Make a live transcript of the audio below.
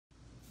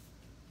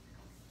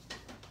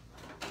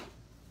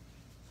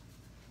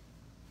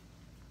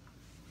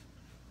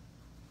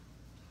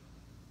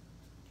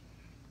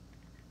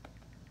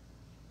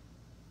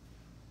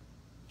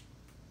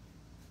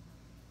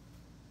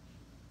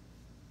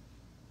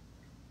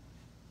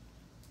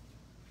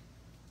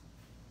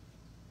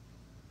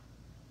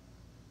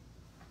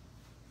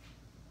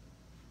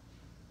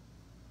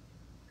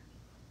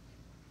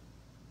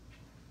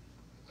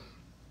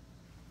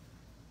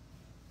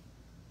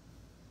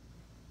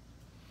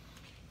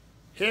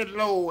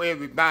Hello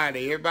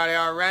everybody. Everybody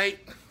all right?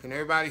 Can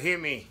everybody hear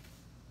me?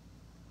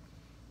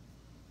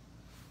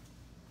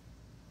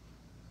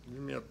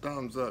 Give me a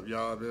thumbs up,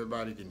 y'all, if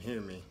everybody can hear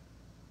me.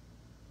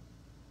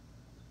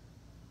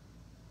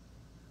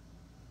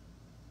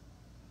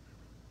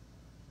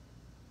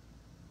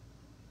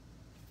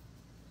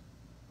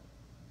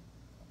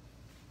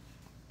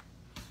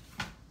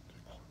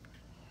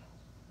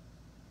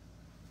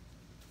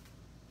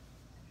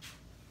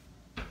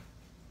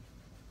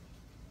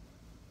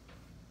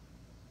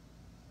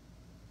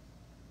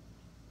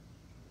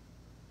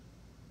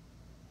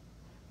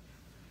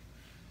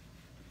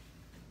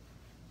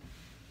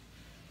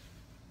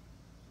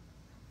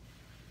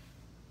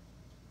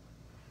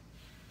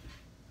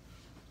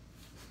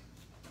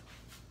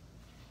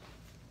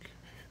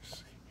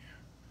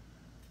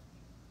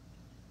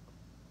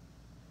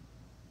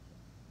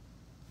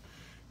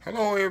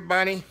 Hello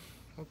everybody.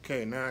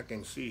 Okay, now I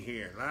can see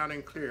here. Loud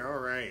and clear.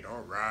 Alright,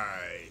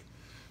 alright.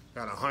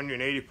 Got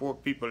 184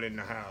 people in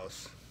the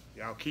house.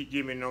 Y'all keep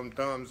giving them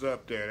thumbs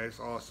up there. That's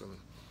awesome.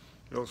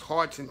 Those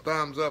hearts and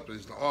thumbs up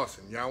is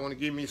awesome. Y'all want to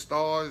give me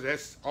stars?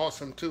 That's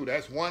awesome too.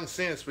 That's 1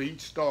 cent for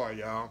each star,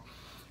 y'all.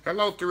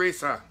 Hello,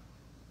 Teresa.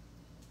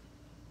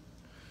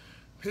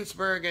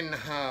 Pittsburgh in the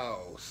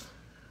house.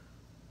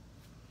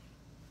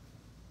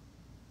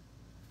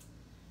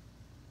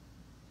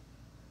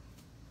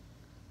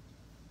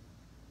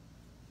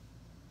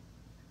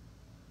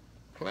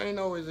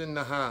 Plano is in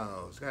the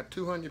house. Got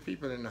 200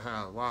 people in the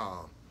house.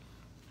 Wow.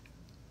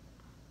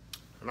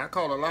 And I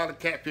caught a lot of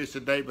catfish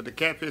today, but the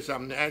catfish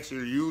I'm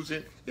actually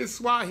using is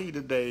Swahi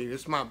today.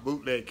 It's my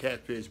bootleg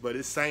catfish, but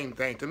it's the same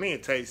thing. To me,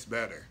 it tastes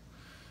better.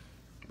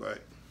 But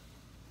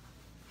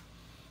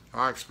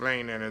I'll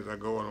explain that as I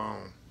go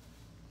along.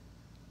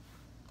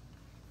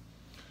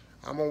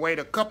 I'm going to wait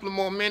a couple of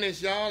more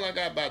minutes, y'all. I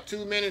got about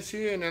 2 minutes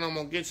here, and then I'm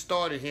going to get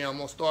started here. I'm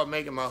going to start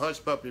making my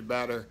hush puppy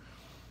batter.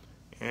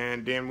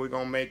 And then we're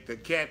going to make the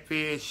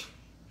catfish.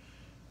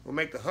 We'll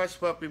make the hush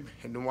puppy,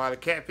 and then while the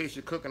catfish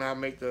is cooking, I'll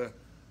make the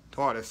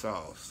tartar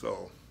sauce.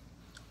 So,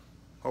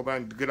 hope I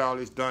can get all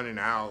this done in an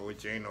hour,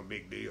 which ain't no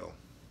big deal.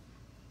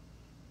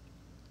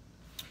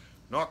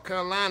 North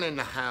Carolina in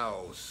the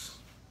house.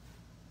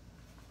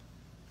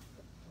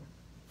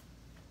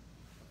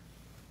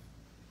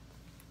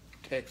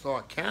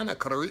 Texarkana,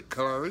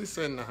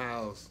 Clarissa in the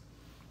house.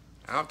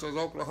 Altus,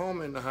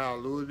 Oklahoma in the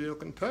house. Louisville,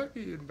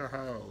 Kentucky in the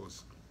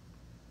house.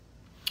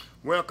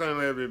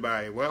 Welcome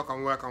everybody,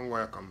 welcome, welcome,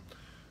 welcome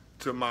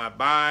to my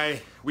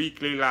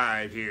bi-weekly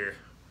live here.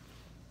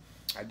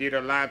 I did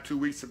a live 2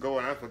 weeks ago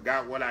and I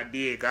forgot what I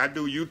did. I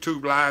do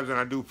YouTube lives and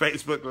I do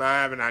Facebook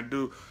live and I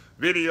do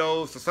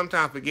videos, so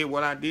sometimes I forget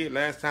what I did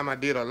last time I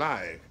did a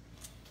live.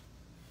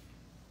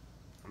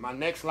 My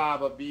next live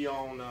will be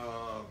on,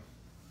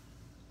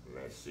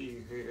 let's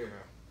see here.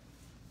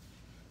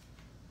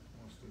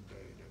 What's the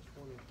day?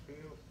 The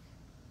 25th?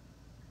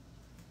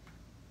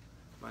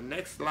 My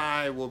next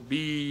live will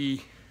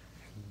be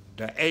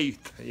the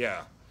 8th,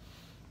 yeah.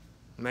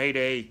 May the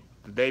 8th,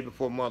 the day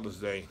before Mother's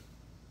Day.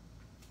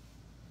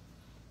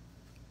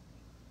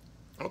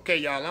 Okay,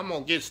 y'all, I'm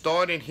going to get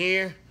started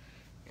here,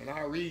 and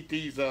I'll read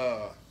these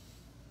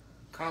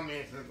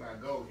comments as I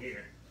go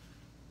here.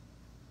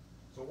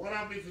 So what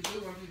I'm going to do,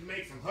 I'm going to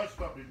make some hush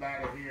puppy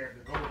batter here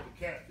to go with the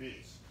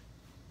catfish.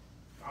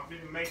 I'm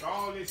going to make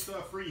all this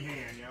stuff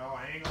freehand, y'all.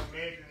 I ain't going to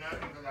measure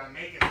nothing because I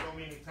make it so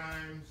many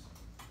times.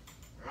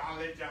 And I'll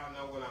let y'all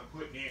know what I'm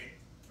putting in it.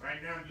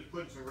 Right now I'm just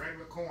putting some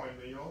regular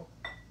cornmeal.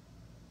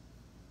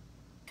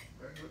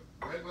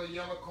 Regular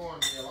yellow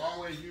cornmeal.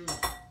 Always use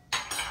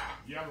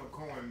yellow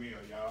cornmeal,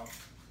 y'all.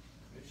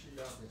 Make sure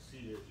y'all can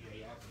see it.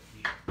 Yeah, y'all can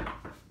see it.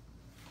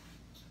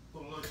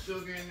 Put a little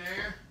sugar in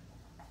there.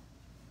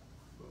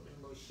 Put a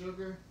little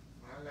sugar.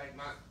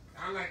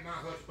 I like my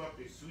hush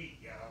puppy sweet,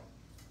 y'all.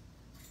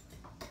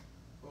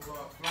 Put a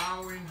little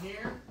flour in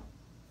here.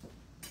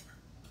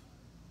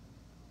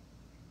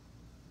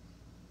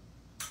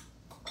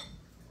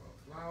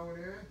 Flour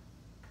there,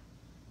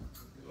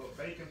 a little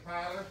baking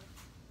powder,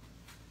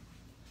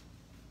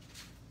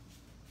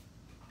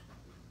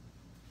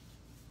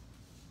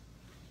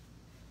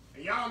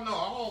 and y'all know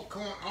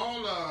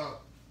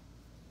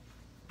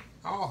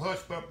all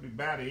hush puppy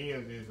batter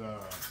is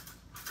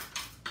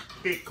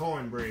thick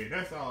cornbread.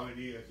 That's all it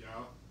is,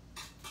 y'all.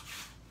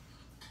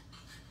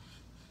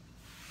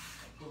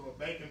 Put a little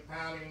baking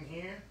powder in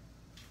here.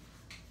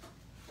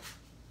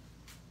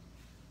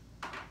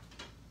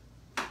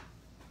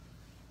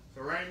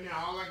 So right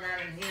now, all I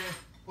got in here,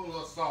 put a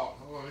little salt.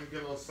 Hold on, let me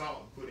get a little salt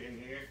and put in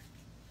here.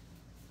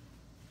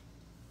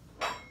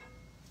 Put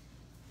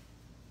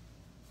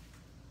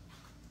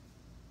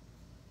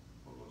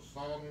a little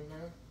salt in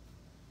there.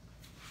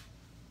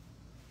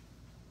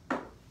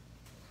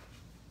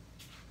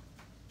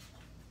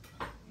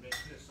 Mix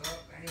this up.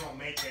 I ain't gonna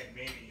make that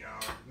many,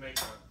 y'all.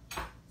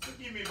 Just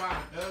give me about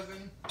a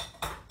dozen.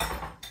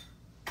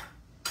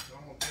 So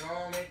I'm gonna get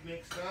all that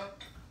mixed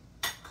up.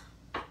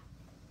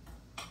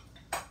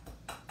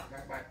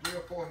 Got about 3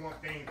 or 4 more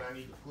things I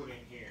need to put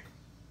in here.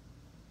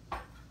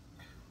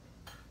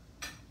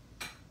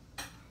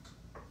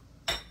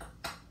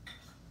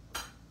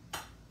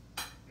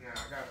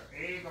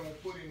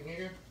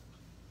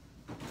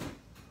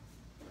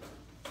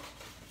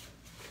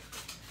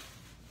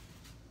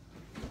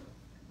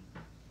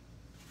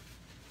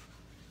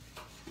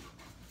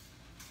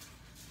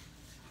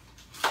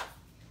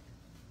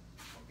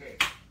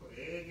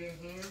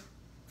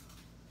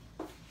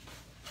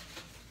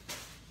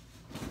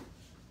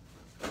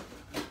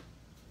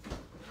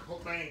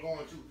 ain't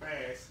going too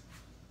fast.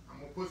 I'm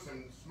gonna put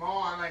some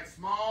small, I like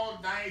small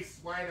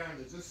diced white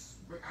onions. Just,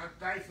 I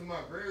dice them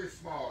up very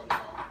small,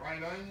 y'all.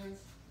 White onions.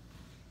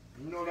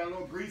 You know that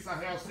little grease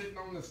I have sitting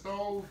on the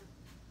stove?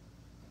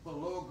 Put a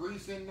little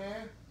grease in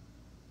there.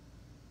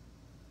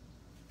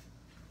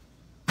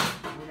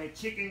 With that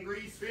chicken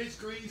grease, fish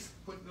grease,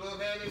 put a little of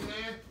that in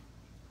there.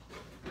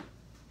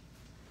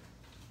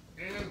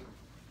 And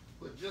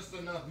put just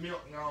enough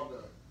milk, y'all,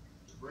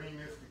 to bring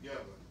this together.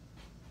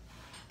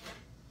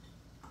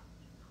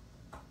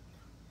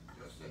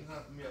 Just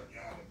enough milk,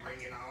 y'all, to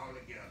bring it all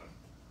together.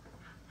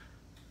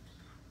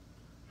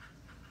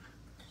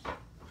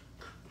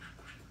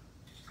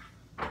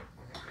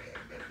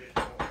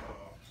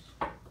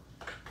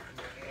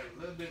 Add a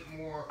little bit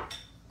more.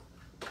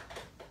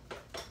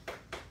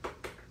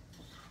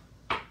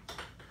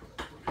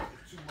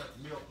 Too much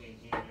milk in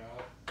here,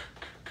 y'all.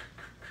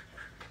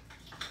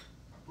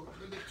 I put a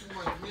little bit too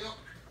much milk.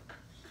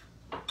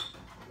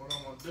 What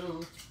I'm gonna do,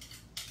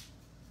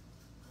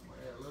 I'm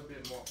gonna add a little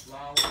bit more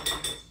flour to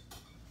this.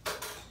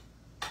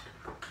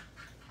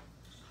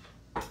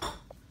 Add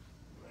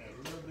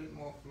a little bit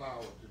more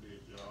flour to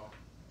this, y'all.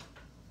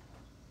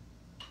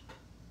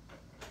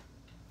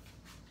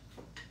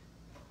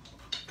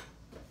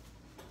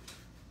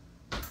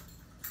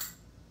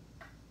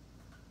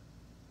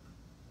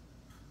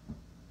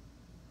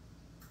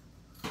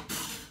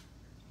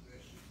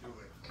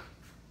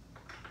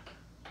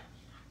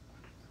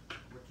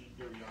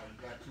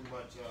 Too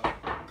much, you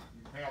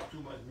have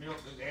too much milk,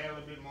 just add a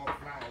little bit more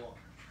flour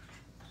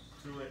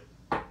to it.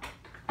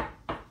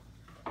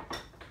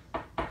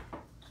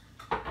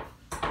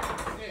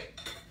 That's it.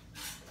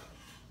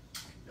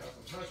 Got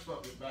some hush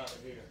puppies batter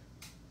here.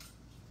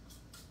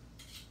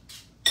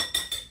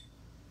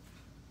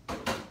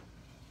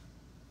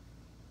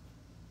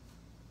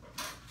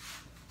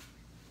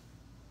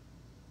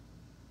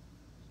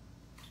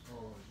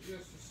 Oh,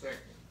 just a second.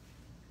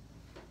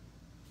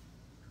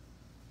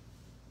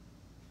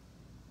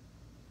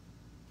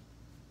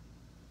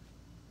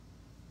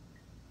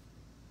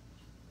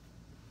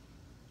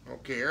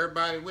 Okay,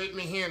 everybody with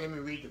me here? Let me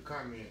read the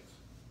comments.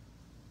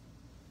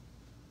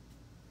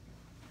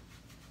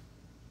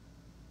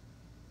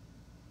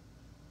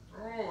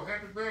 Oh,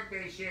 happy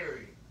birthday,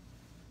 Sherry.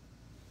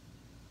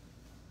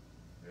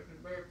 Happy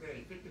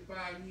birthday,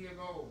 55 years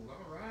old.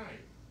 All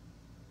right.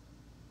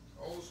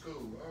 Old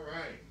school, all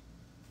right.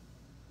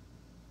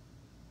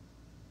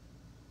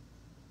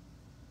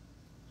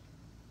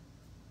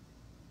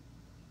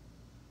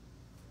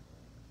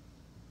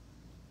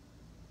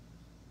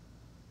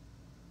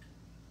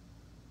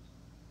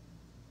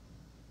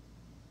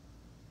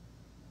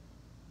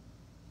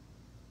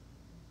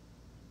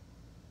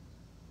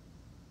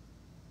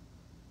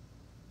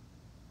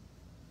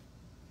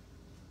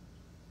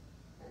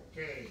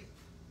 Okay.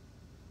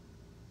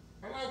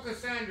 Hello,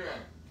 Cassandra.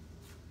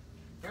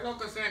 Hello,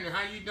 Cassandra.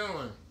 How you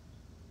doing?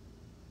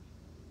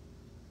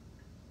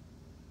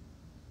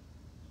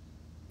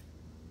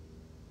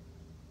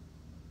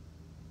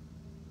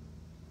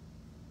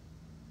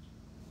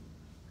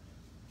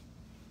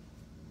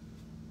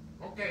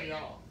 Okay,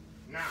 y'all.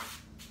 Now.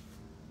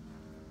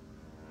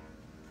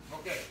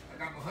 Okay, I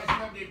got my hush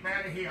puppy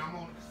batter here. I'm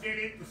gonna set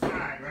it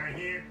aside right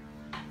here.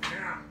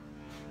 Now,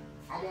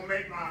 I'm gonna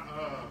make my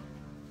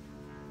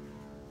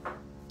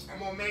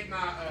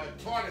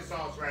tartar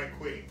sauce right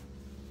quick.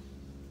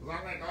 Cause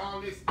I like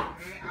all this. I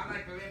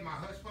like to let my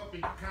hush puppy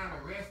kind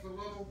of rest a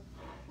little.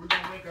 We're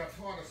gonna make our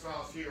tartar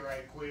sauce here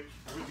right quick,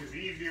 which is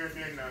easier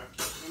than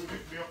move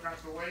this milk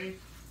out the way.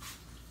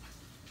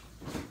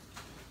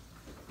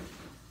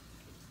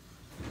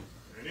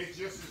 And it's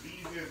just as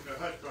easy as the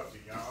hush puppy,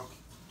 y'all.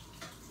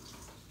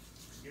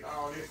 Get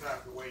all this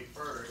out the way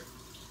first.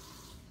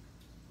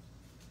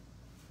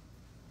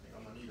 I think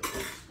I'm gonna need a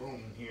big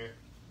spoon here.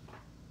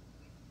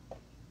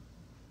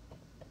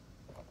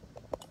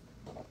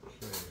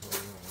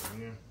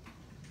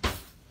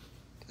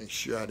 Make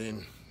sure I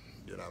didn't,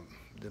 did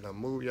I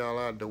move y'all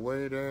out the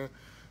way there?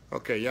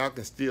 Okay, y'all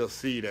can still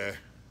see there.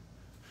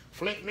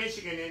 Flint,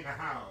 Michigan in the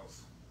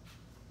house.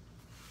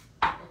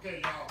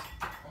 Okay, y'all,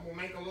 I'm gonna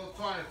make a little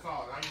tartar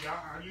sauce.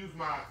 I use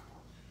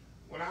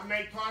when I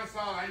make tartar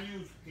sauce, I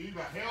use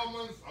either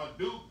Hellman's or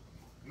Duke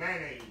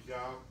mayonnaise,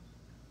 y'all.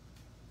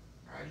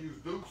 I use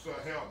Duke's or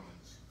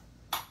Hellman's.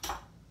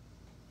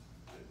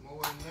 Bit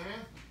more in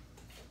there.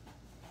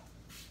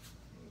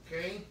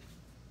 Okay.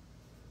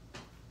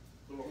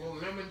 Put a little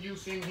lemon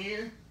juice in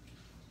here.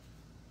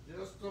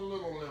 Just a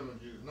little lemon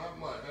juice, not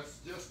much. That's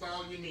just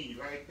all you need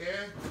right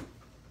there.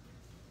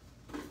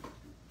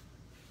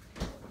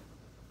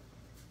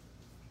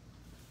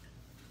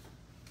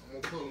 I'm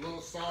gonna put a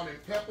little salt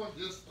and pepper,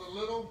 just a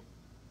little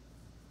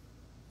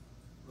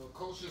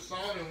kosher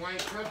salt and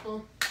white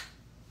pepper.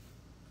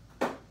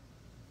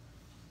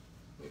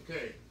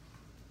 Okay.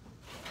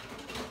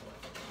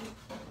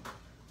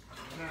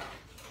 Now,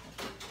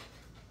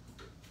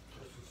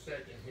 just a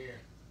second here.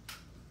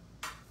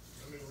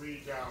 Let me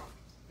read y'all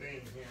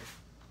thing here.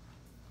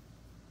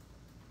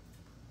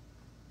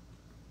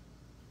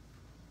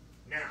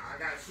 Now, I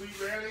got sweet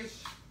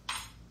relish.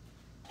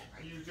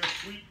 is just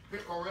sweet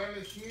pickle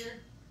relish here.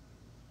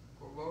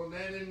 Put a little of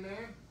that in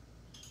there.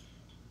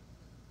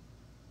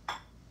 I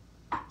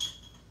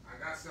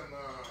got some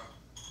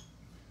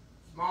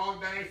small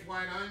diced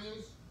white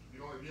onions. If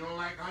you don't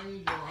like onions,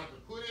 you don't have to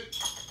put it.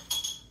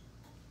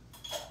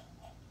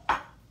 And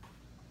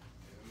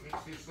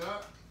mix this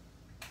up.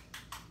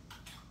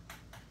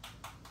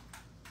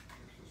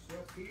 Mix this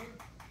up here.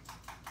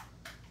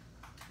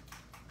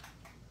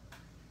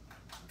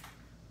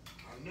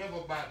 I never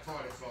buy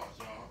tartar sauce,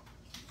 y'all.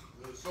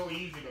 It's so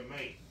easy to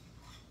make.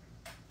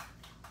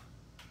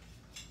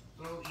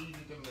 So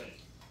easy to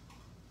make.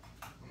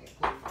 I'm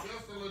gonna put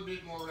just a little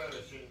bit more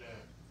relish in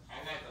there. I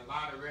like a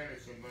lot of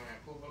relish in mine.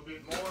 Put a little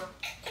bit more.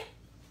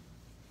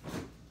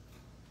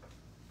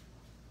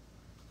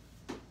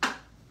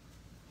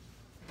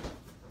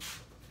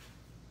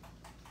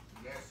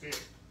 And that's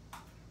it.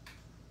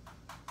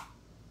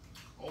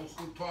 Old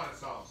school tartar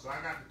sauce. So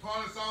I got the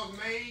tartar sauce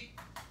made.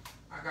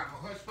 I got my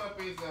hush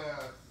puppies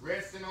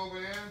resting over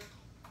there.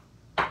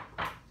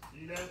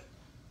 See that?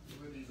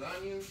 With these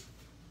onions.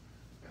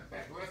 In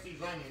fact, the rest of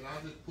these onions,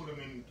 I'll just put them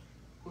in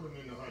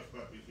the hush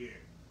puppies here.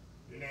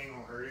 It ain't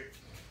gonna hurt it.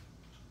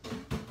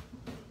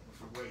 What's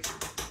the waste?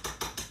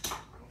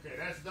 Okay,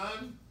 that's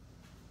done.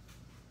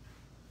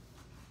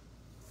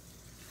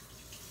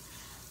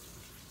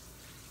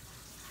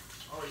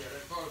 Oh yeah,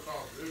 that tartar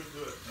sauce is really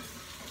good.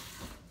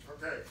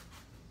 Okay.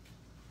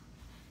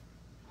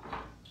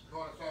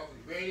 Tartar sauce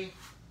is ready.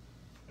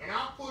 And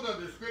I'll put a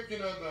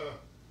description of the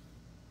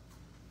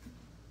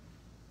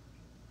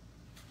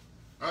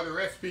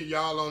recipe,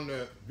 y'all, on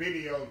the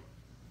video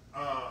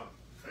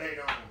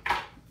later on.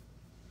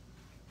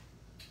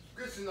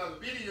 Description of the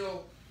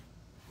video,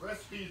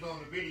 recipes on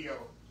the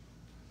video.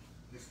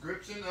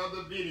 Description of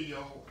the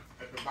video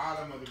at the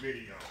bottom of the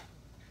video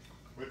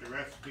with the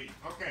recipe.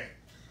 Okay.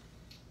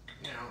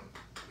 Now,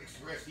 mix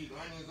the rest of these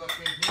onions up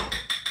in here.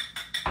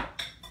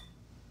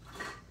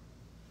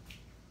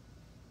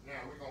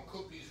 Now we're going to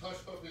cook these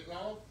hush puppies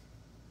off.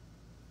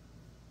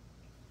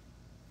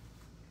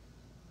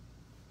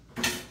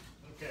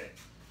 Okay,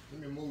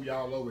 let me move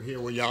y'all over here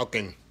where y'all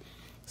can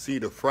see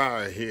the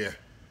fryer here.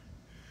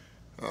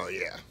 Oh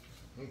yeah,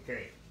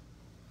 okay.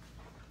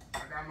 I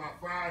got my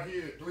fryer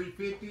here at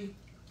 350.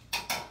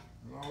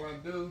 And all I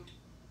do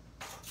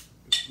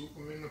is scoop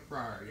them in the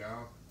fryer,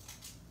 y'all.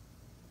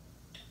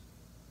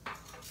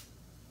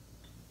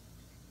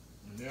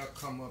 And they'll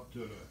come up to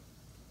the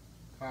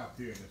top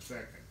here in a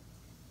second.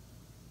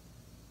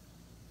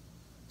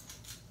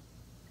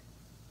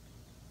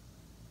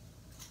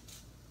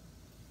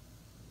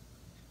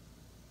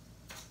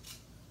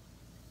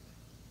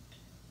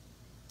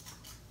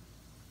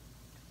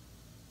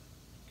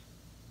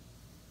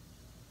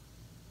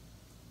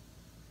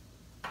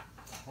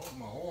 I hope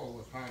my oil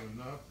was hot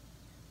enough.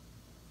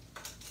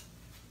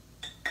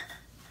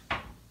 I'm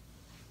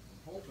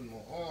hoping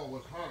my oil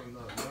was hot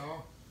enough,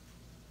 y'all.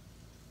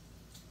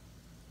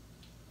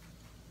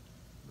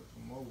 Flip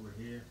them over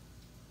here.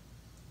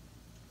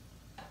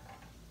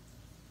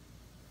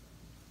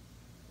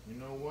 You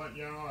know what,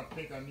 y'all? I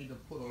think I need to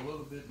put a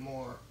little bit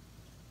more.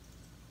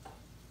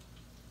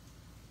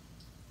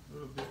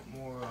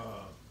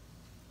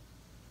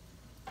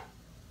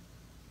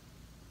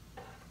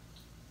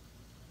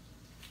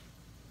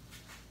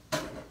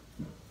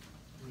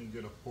 Let me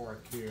get a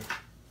fork here.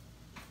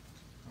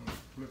 I'm gonna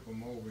flip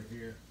them over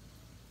here.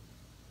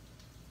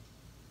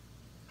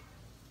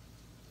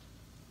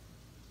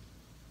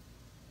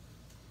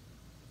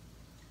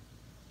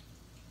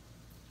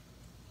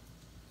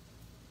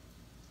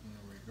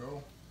 There we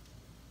go.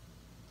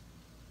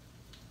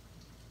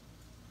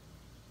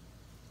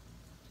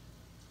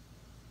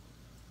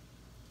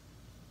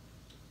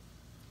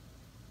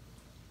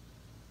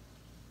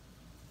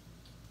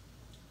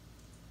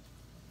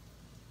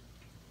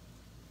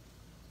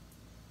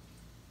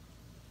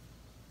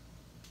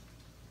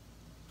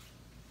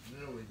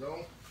 There we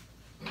go.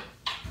 Now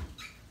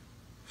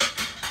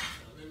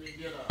let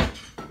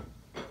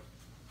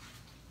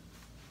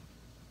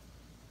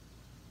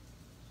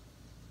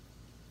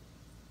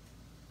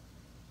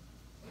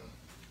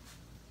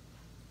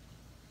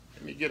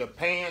me get a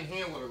pan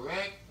here with a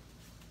rack.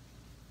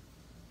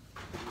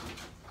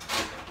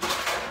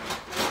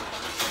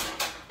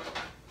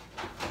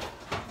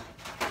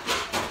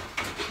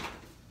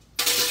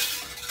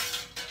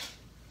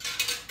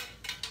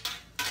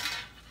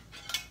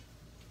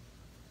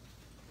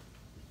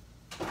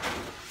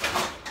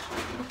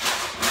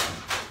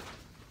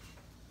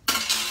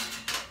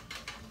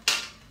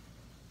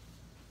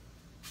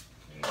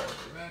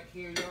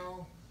 Here,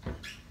 y'all.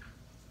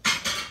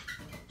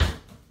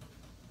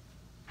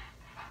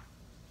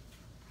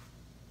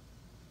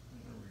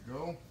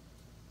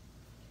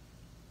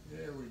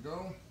 There we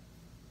go.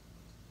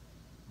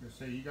 Let's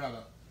say you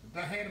gotta, if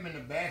I had them in the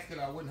basket,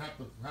 I wouldn't have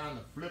to kind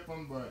of flip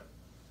them, but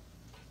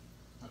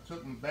I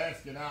took my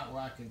basket out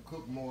where I can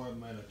cook more of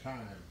them at a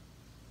time.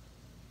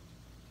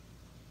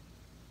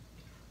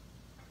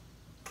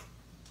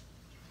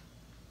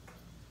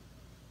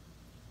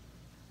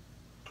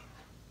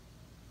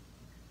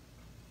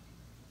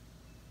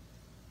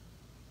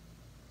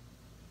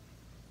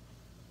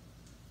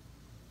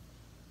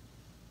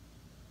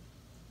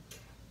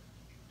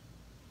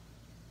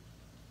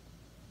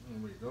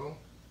 go.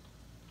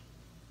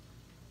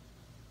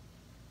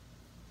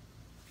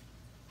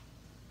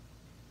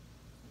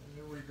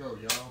 Here we go,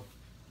 y'all.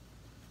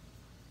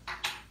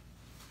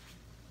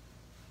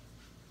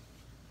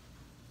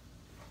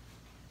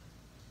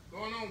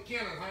 Going on,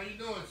 Kenneth? How you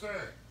doing,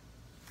 sir?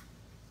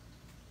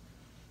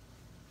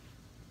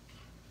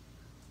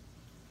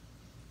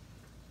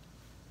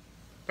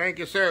 Thank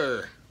you,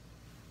 sir.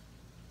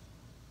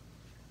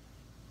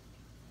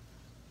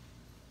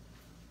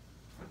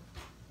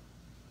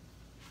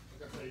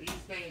 Like I say, these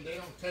things, they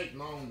don't take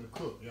long to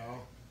cook,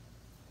 y'all.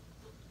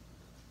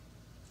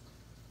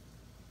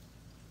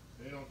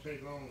 They don't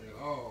take long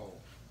at all.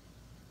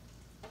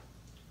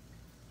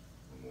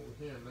 Come over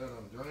here and let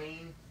them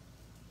drain.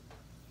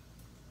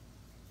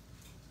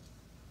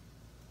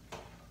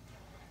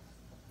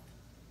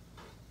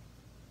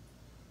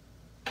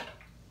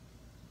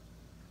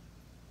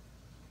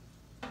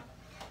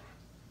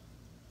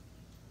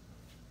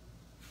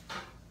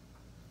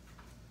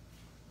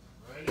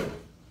 Right? And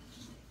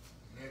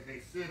as they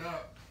sit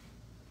up,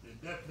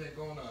 they're definitely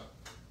gonna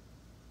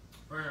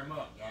firm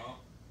up, y'all.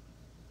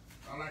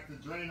 I like to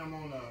drain them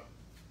on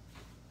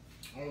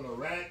the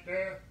rack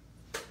there.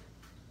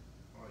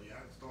 Oh yeah, I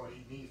can start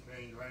eating these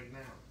things right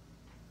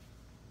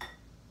now.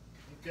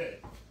 Okay.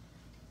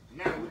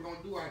 Now we're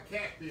gonna do our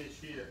catfish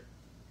here.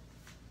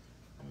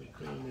 Let me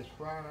clean this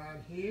fryer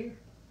out here.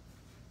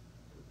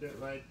 Put that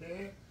right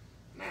there.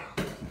 Now,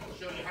 I'll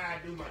show you how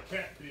I do my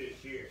catfish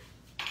here.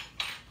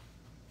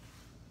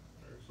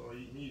 So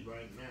you eating these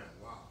right now.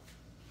 Wow.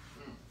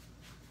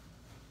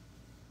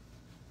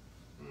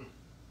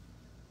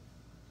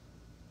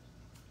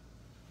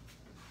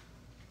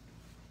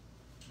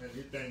 Man,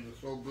 these things are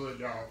so good,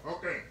 y'all.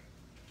 Okay.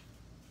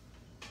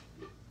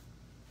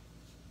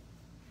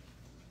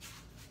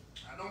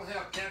 I don't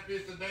have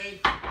catfish today.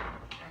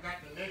 I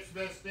got the next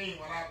best thing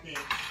what I think.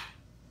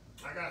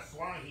 I got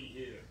swahi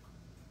here.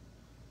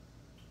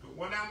 So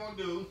what I'm gonna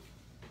do,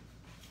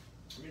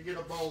 let me get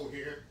a bowl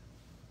here.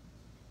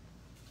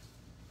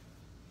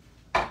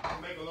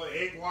 I'll make a little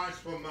egg wash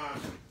for my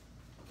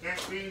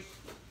catfish.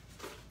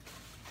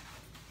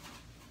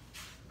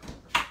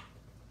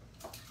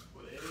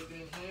 Put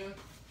everything here.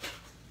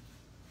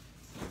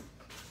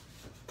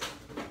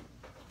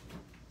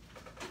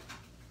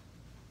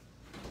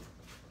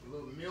 A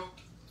little milk.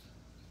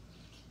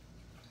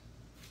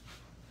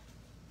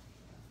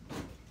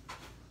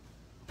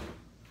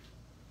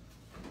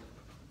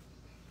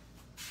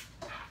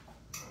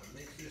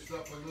 Mix this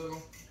up a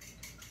little.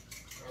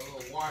 Got a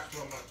little wash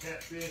from my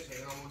catfish,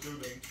 and I'm gonna do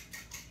the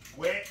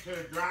wet to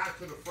the dry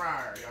to the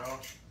fryer, y'all.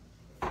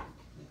 Let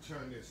me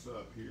turn this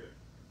up here.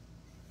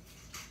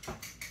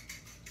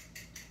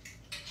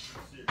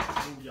 See if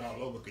I move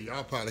y'all over, because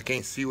y'all probably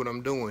can't see what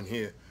I'm doing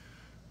here.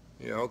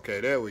 Yeah, okay,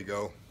 there we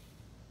go.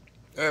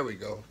 There we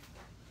go.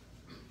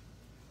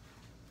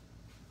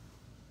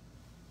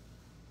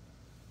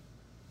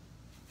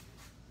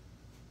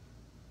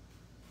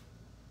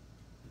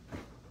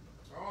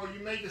 Oh, you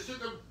made the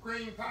sugar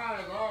cream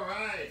pies, all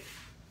right.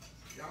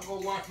 Y'all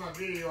go watch my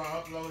video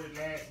I uploaded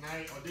last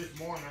night, or this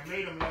morning. I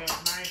made them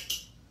last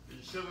night.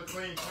 The sugar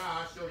cream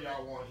pie, I'll show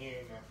y'all one here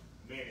in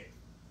a minute.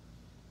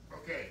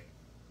 Okay,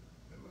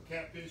 a little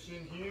catfish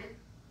in here.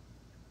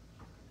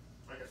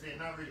 Like I said,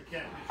 not really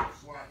catfish,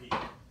 it's swahi.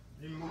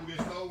 Let me move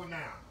this over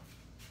now.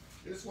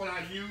 This is what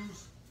I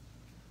use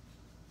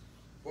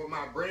for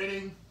my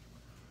breading.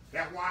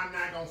 That's why I'm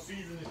not gonna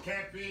season this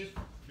catfish,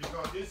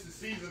 because this is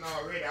seasoned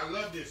already. I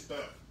love this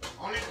stuff.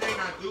 Only thing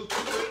I do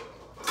to it,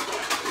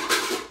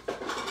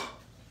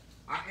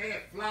 I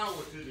add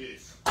flour to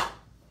this.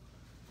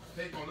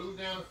 Take my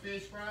Louisiana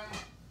fish fry,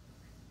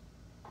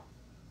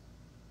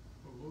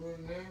 put a little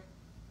in there,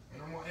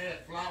 and I'm gonna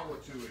add flour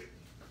to it.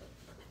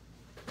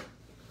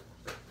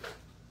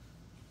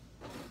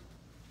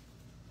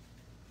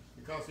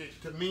 Because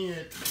to me,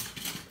 it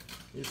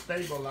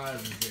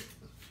stabilizes it.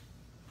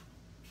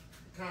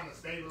 It kind of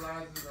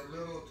stabilizes a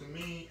little. To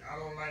me, I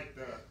don't like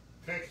the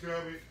texture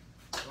of it,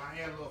 so I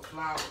add a little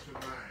flour to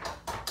mine.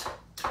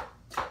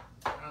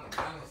 Kind of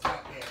balance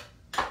out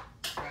that,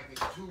 like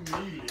it's too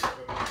meaty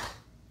for me.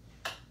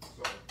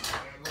 So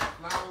add a little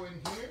flour in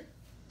here.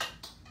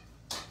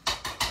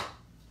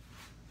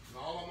 And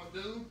all I'm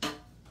gonna do,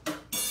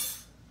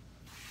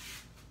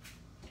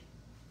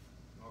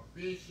 my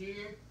fish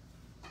here.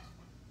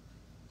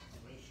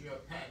 Make sure I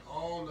pack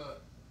all the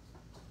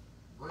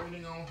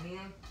breading on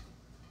here.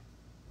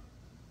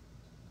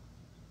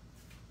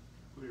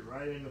 Put it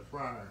right in the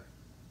fryer.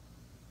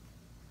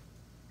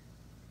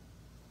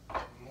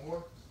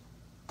 More.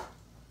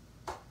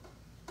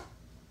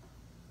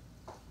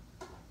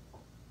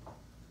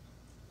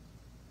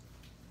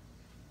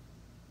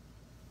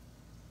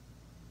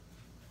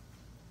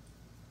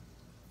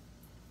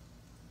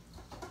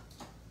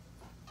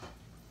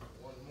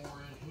 One more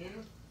in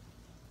here.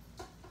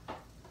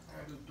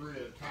 I do 3 at a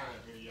time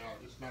here, y'all.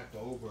 Just not to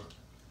over.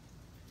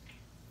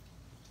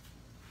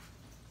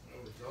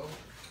 There we go.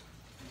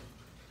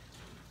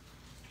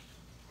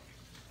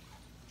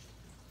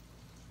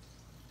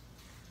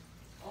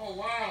 Oh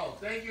wow!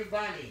 thank you,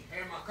 Bonnie.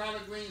 Have my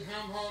collard greens,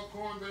 ham hog,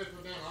 cornbread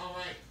for dinner. All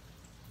right.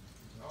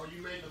 Oh,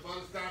 you made the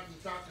butterscotch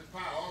and chocolate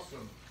pie.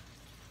 Awesome.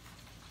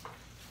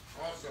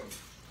 Awesome.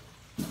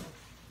 Now,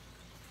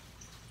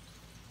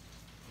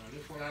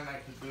 this is what I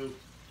like to do.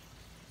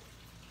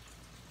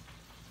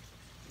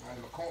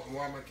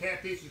 While my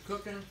catfish is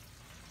cooking,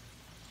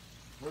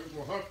 wait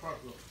for her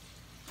pepper.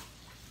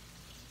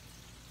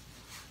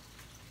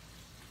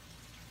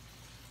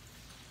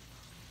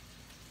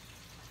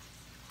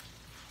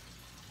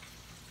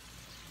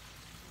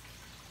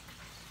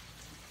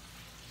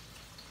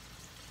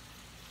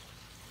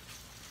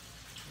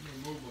 Let me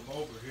move them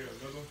over here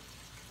a little.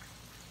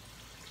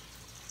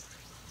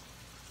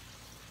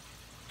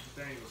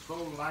 This thing is so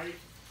light.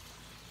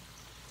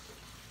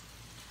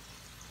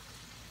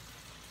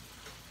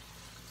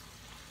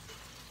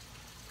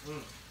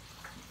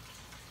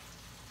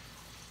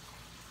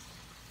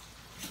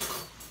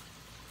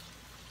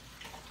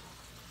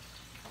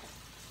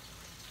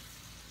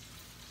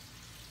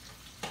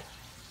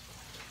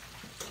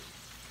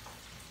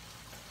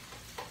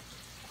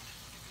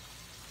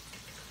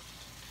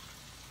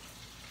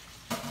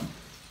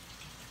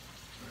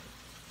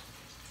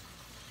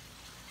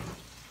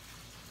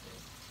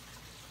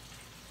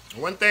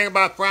 One thing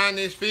about frying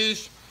this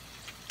fish,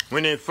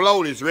 when it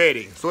float, it's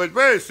ready. So it's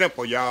very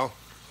simple, y'all.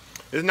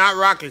 It's not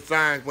rocket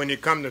science when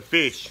it comes to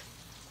fish.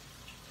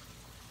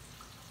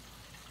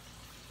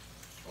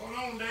 Hold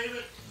on,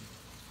 David.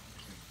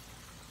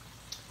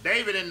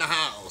 David in the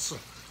house.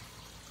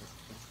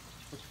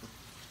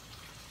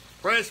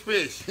 Fresh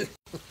fish.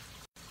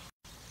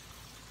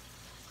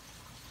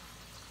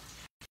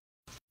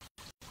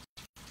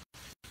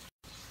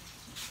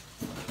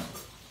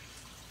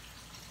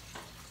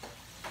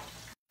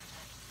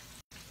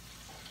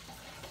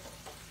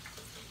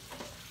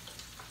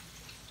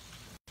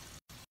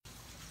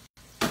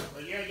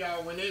 But yeah,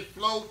 y'all, when it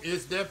float,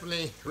 it's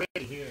definitely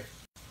ready here.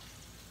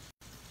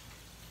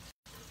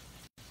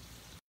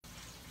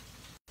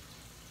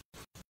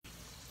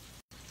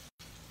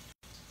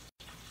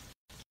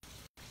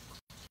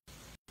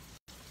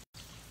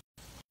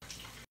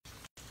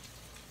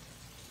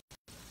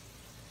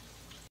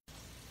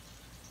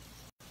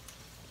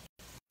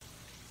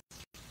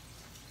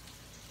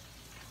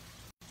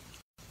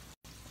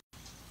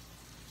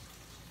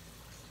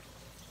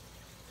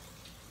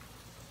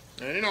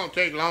 And it don't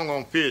take long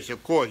on fish,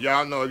 of course.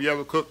 Y'all know if you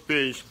ever cook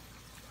fish,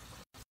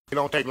 it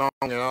don't take long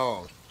at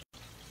all.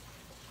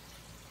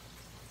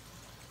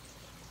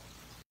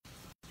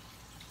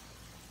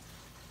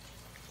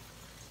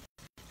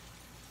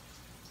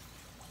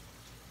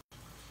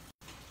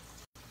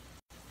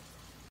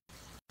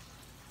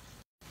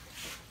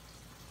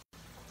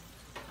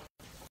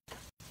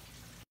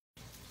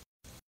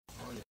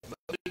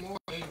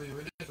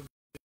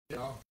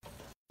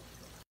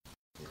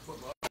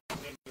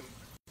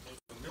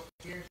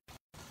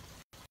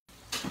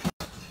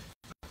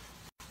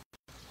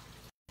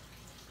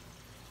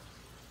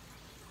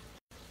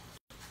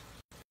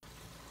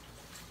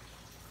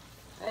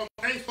 Oh,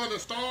 thanks for the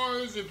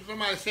stars. If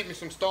somebody sent me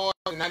some stars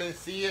and I didn't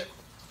see it.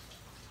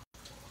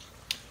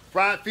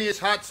 Fried fish,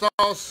 hot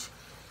sauce,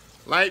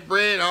 light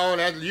bread, all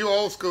that. You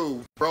old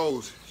school,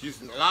 bros.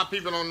 A lot of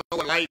people don't know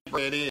what light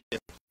bread is.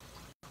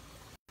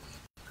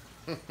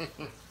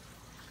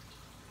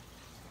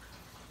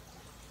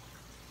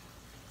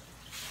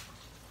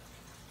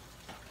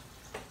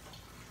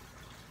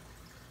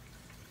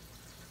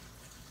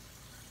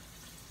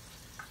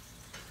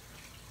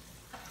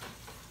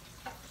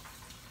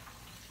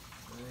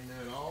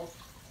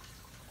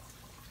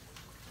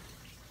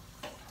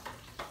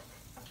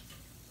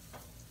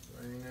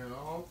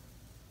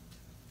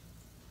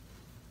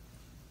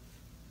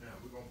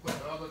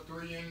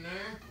 In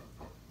there.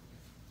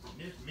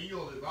 This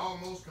meal is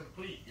almost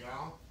complete,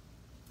 y'all.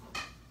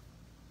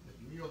 This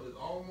meal is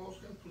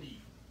almost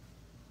complete.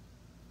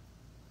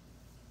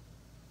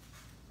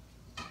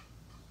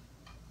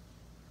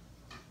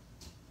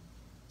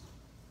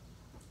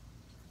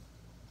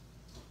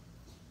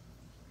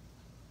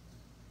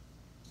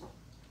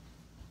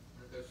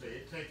 Like I say,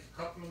 it takes a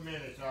couple of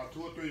minutes, y'all.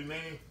 2 or 3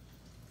 minutes.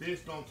 Fish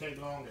don't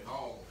take long at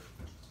all.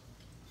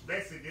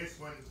 Especially this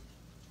one.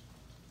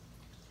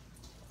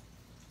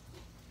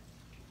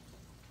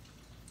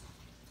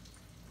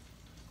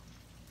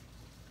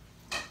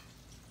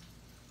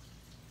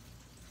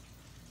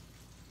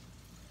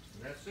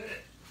 That's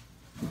it.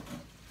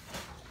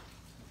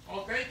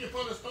 Oh, thank you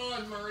for the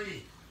stars,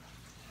 Marie.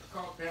 I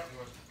caught that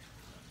one.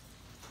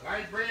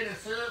 Light bread and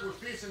syrup with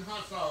fish and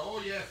hot sauce.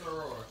 Oh, yes,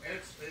 Aurora.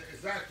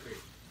 Exactly.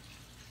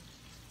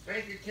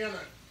 Thank you,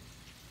 Kenneth.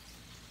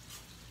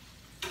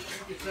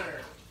 Thank you,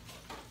 sir.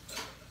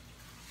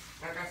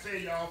 Like I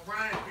said, y'all,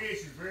 frying fish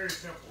is very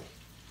simple.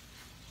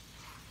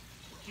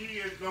 The key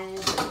is don't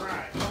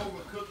over-fry it. Don't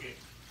overcook it.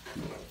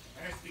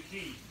 That's the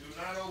key. Do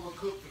not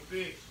overcook the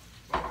fish.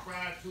 Don't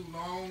fry it too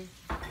long.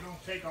 It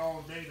don't take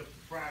all day to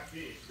fry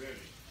fish,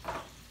 really.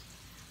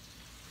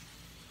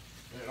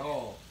 At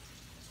all.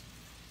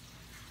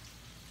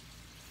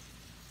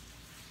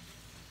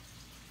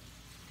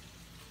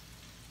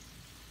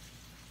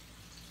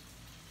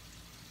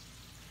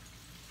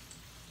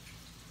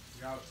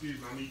 Y'all excuse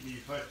me, I'm eating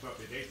these hush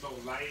puppies. They so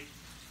light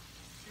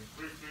and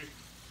crispy.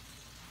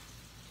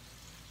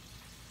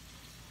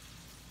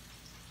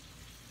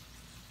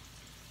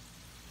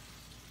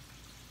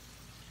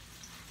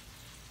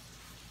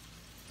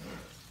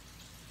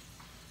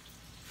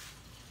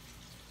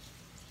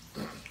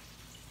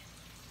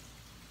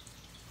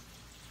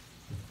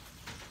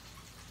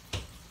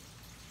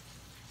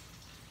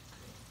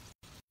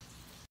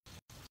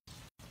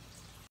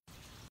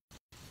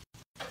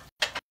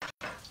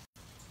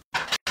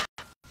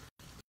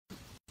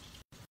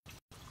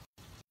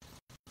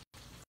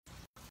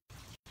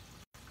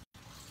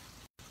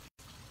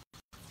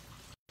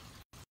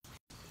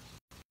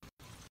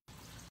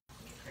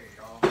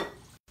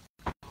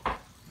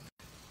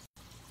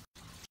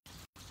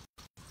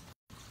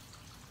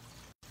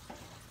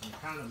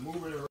 Kind of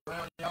move it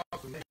around, y'all,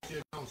 to make sure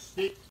it don't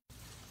stick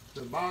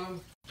to the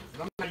bottom.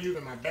 And I'm not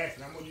using my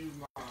basket. I'm gonna use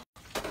my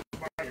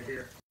fire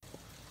here.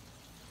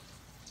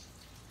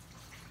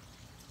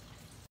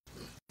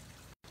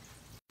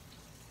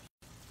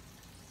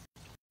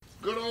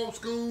 Good old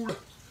school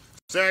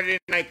Saturday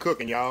night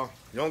cooking, y'all.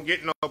 You don't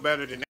get no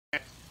better than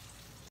that.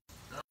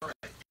 All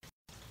right.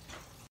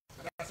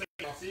 Like I said,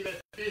 y'all see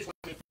that fish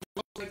when it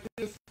looks like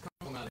this?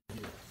 Come on out of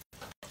here.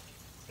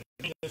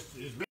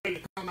 It's ready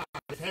to come out.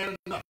 It's had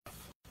enough.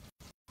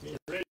 It's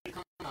ready to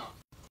come out.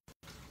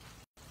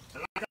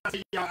 And like I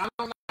said, y'all, I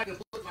don't like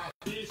to put my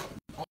fish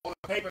on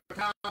a paper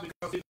towel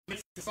because it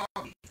makes it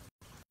soggy.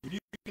 If you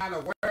got a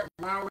wire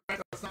rack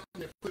or something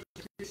that put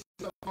your fish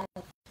up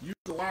on, use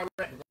a wire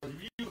rack. Because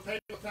if you use a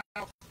paper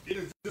towel,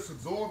 it'll just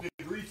absorb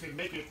the grease and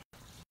make it,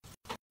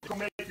 it's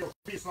gonna make your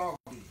fish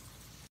soggy.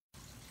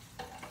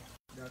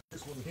 Got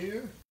this one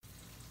here.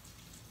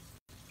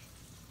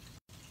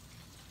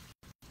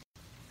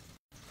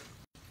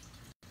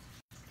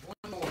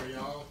 One more,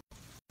 y'all.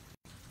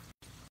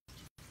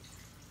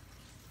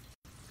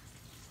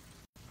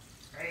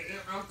 Hey,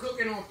 I'm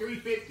cooking on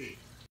 350.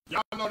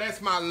 Y'all know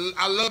that's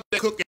I love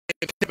that cooking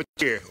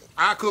temperature.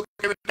 I cook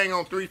everything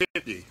on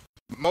 350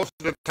 most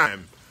of the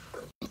time.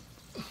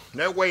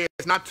 That way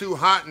it's not too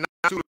hot, not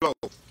too low.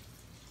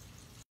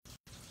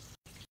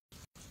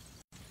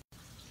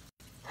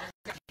 I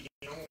got you.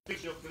 I'm gonna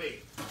fix your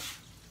plate.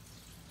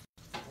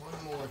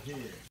 One more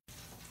here.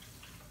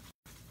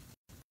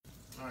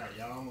 Alright,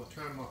 y'all, I'm gonna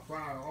turn my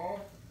fryer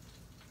off.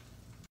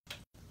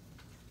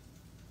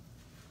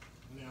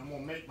 Now I'm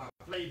gonna make my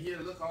plate here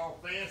look all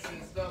fancy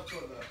and stuff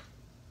for the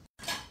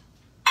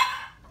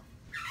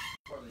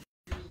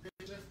YouTube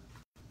picture.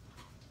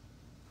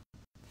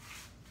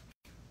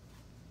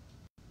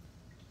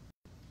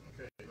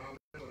 Okay, I'm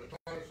gonna the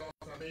tartar sauce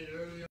I made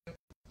earlier.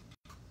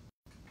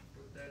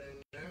 Put that in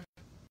there.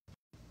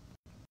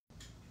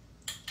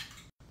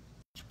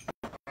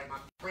 Alright, my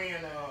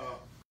friend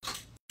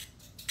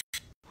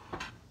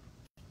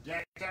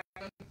Jack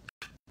Chapman.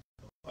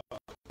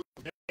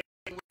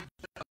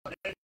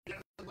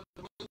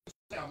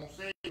 I'm gonna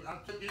say, I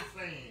took his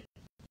saying.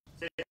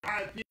 Say,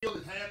 I appeal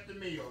is half the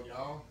meal,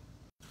 y'all.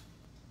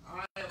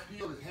 I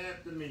appeal is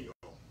half the meal.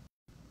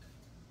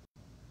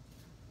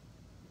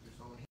 This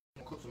on here.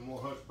 I'm gonna cook some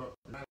more hush puppies.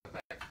 Matter of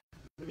fact,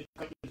 let me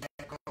cut this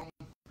back on.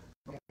 I'm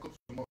gonna cook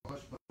some more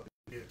hush puppies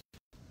here.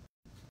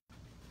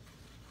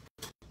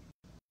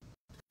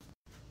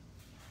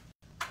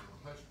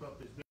 Hush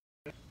puppies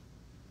there.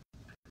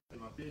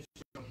 And my fish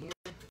on here.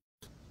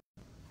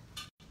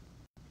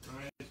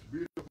 Nice,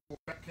 beautiful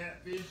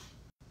catfish.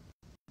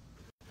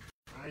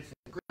 Nice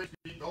and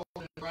crispy,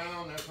 golden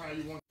brown. That's how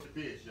you want the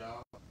fish,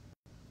 y'all.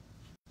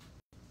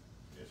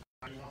 That's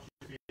how you want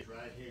your fish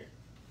right here.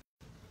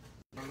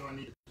 I know I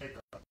need to take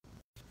a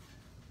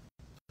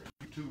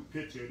YouTube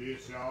picture of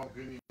this, y'all.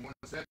 Give me 1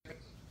 second.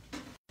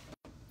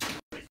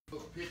 Take a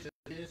picture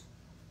of this.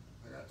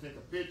 I gotta take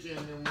a picture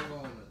and then we're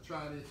gonna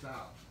try this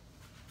out.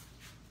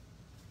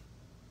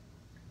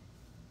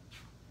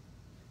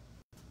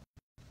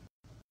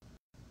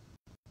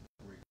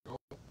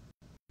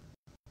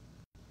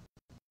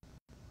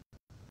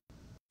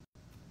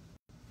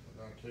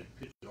 Take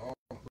pictures of all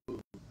the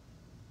food.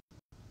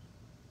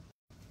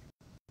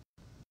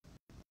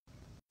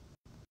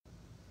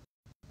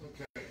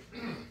 Okay.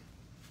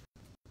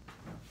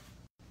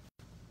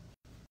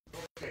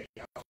 Okay,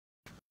 y'all.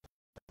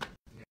 Now,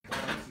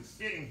 while this is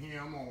sitting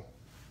here, I'm gonna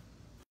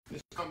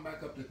just come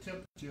back up to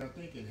temperature. I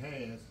think it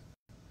has.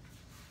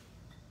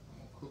 I'm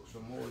gonna cook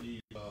some more of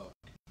these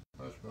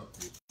hush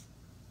puppies.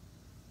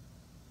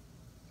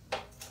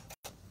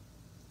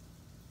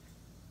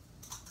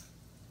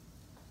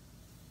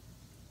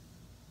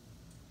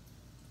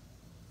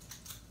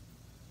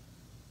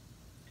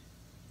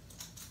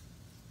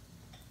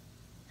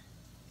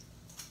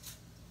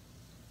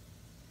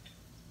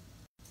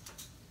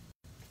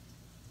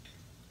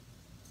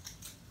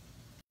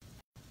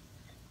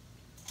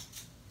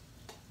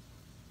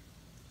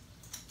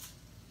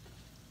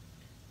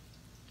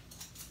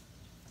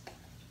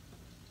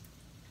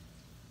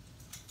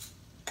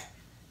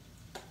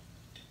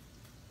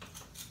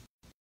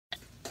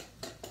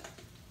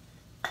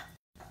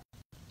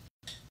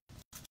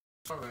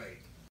 All right.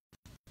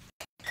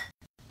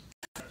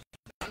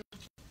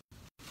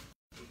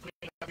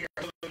 here.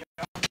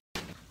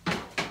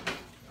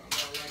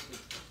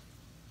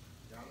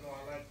 Y'all know I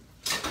like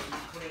to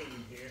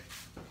clean here.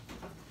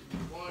 Give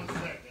me 1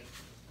 second.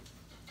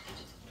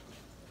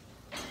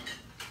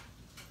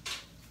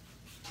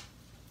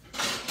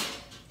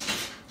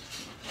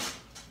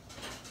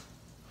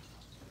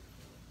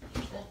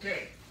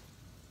 Okay.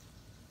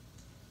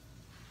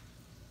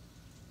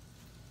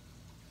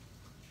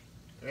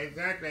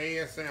 Exactly,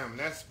 ASM.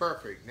 That's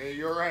perfect. Now,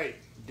 you're right.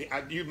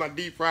 I use my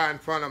deep fry in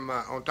front of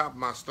my, on top of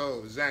my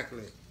stove.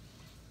 Exactly.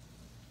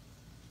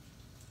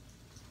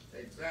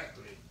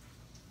 Exactly.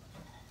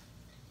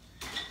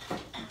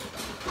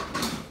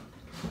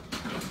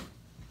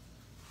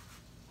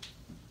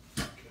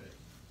 Okay.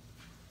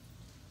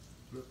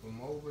 Flip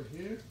them over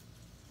here.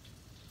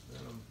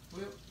 Let them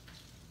flip.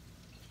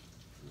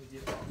 Let me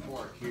get my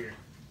fork here. It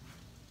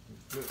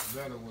flips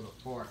better with a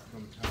fork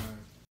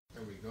sometimes.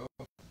 There we go.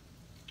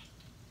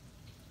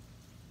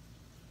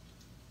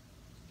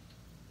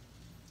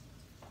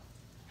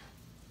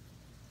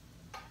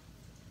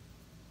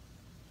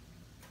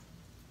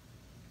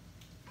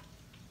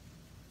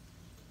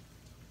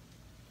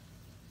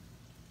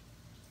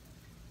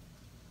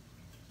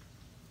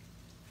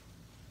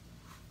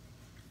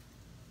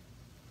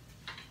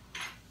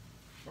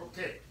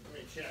 Okay, let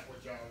me chat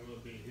with y'all a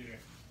little bit here.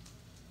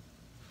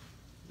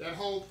 That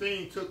whole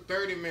thing took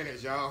 30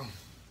 minutes, y'all.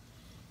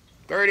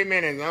 30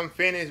 minutes, I'm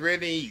finished,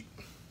 ready to eat.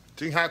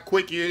 See how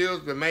quick it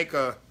is to make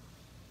a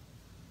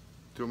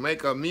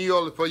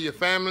meal for your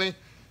family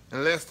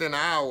in less than an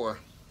hour.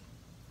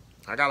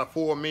 I got a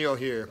full meal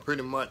here,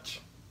 pretty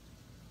much.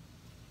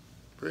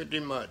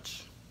 Pretty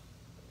much.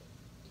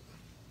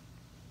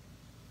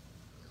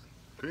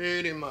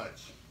 Pretty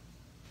much.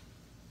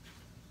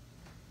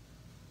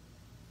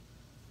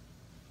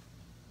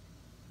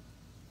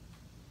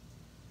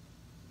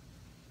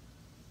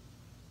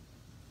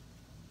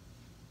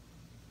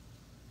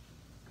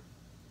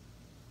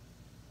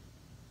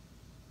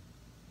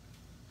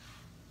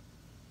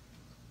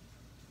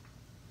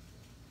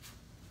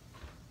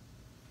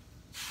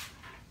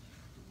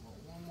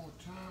 One more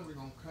time, we're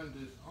gonna cut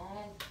this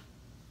off.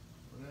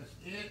 Well, that's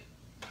it.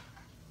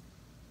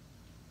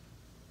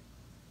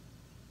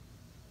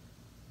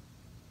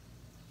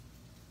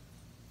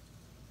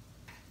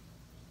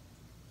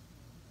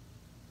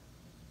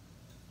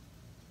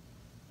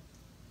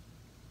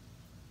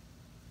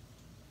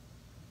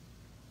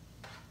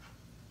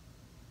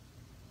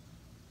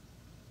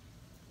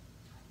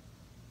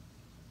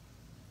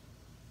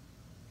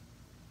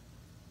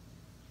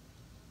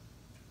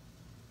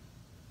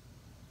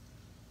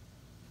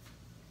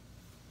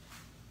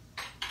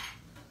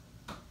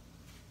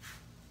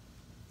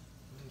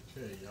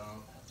 Okay,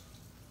 y'all.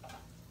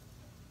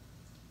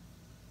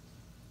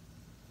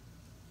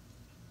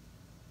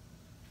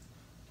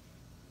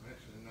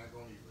 Actually, I'm not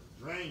gonna even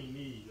drain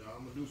these, y'all.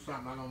 I'm gonna do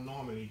something I don't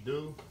normally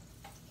do.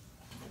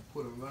 I'm gonna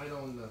put them right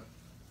on the.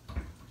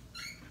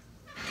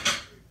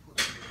 Put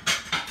them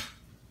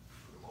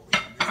over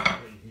here, this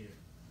way here.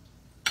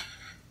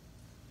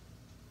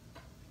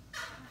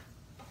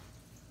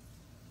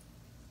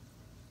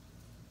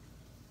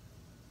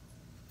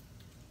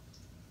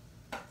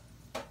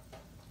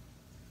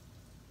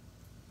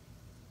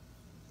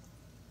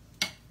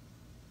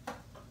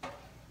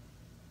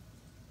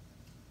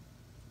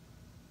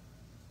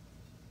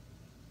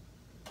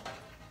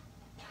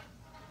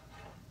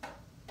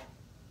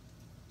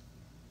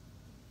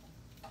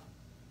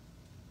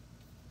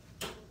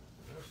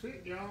 That's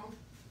it, y'all.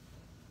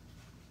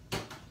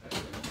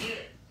 That's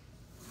it.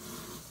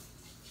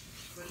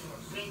 Pretty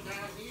much sink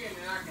down here, and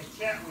then I can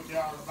chat with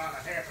y'all about a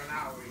half an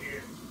hour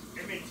here.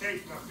 Let me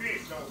taste my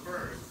fish though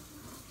first.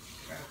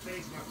 Gotta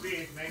taste my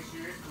fish, make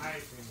sure it's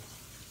nice and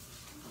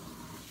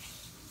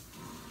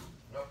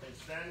up in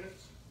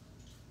standards.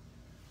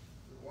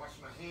 Wash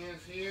my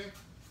hands here.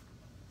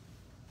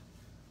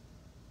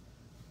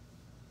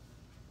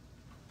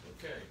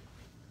 Okay.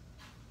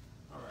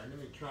 All right, let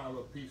me try a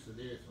little piece of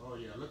this. Oh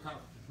yeah, look how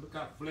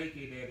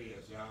flaky that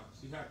is, y'all.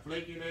 See how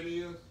flaky that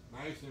is?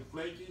 Nice and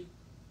flaky.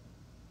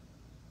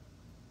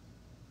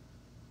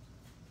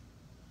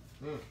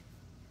 Mm.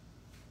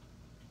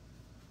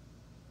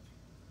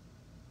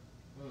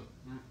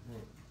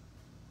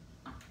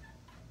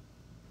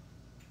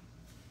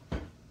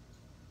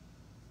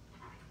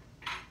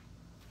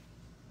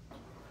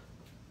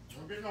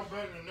 Don't get no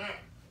better than that.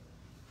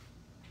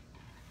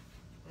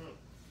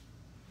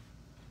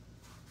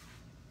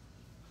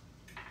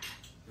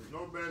 There's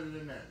no better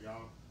than that,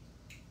 y'all.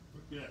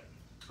 Look at that.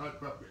 Hot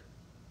puppy.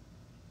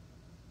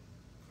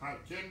 How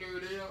tender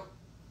it is.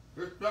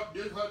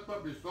 This hot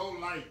puppy is so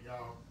light,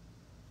 y'all.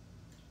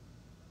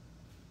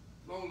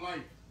 So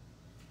light.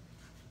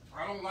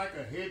 I don't like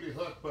a heavy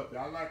hot puppy.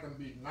 I like them to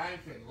be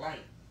nice and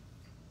light.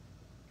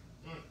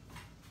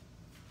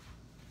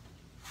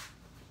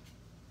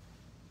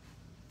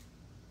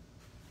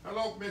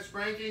 Hello, Miss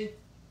Frankie.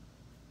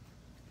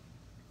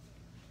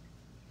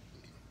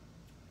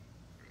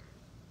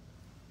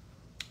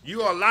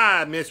 You are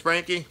live, Miss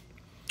Frankie.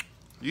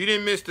 You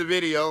didn't miss the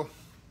video.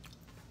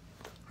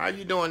 How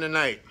you doing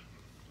tonight?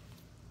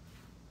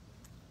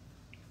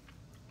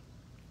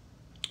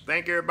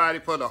 Thank everybody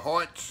for the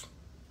hearts.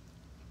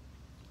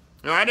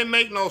 No, I didn't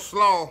make no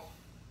slaw.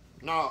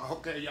 No,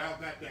 okay, y'all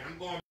got that. I'm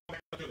going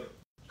back to the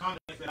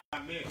comments that I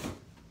missed.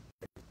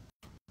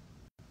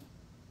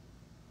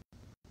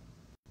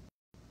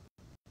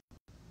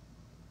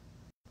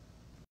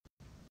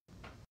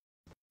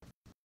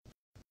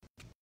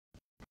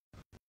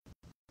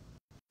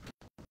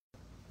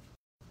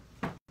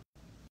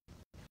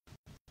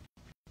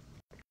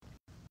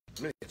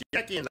 Miss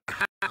Jackie in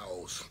the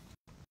house.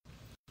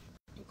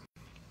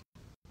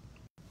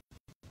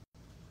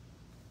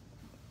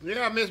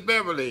 Yeah, Miss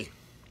Beverly.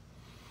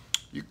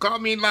 You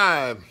caught me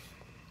live.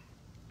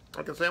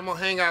 Like I said, I'm going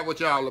to hang out with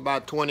y'all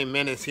about 20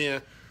 minutes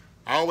here.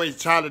 I always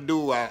try to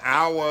do an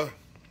hour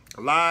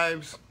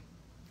lives.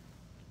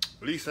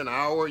 At least an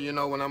hour, you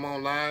know, when I'm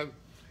on live.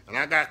 And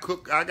I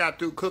got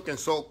through cooking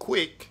so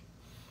quick.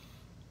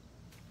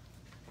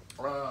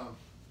 Try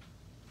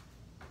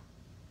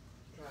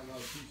another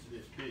piece of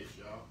this fish,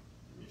 y'all.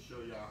 Let me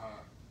show y'all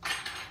how.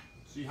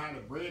 See how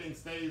the breading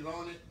stays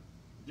on it?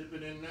 Dip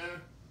it in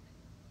there.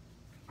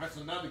 That's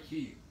another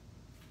key.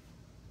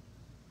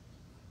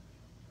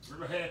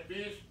 Ever had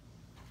fish?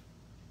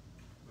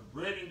 The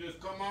breading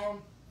just come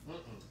on? We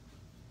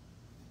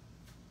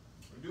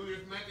do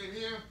this method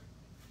here.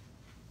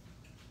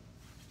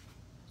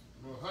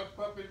 Little hush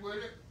puppies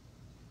with it.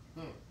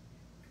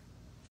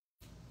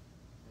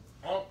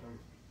 Awesome.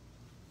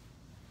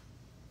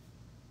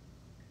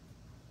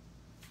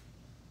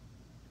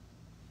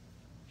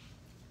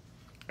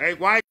 Hey,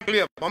 White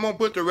Clip, I'm gonna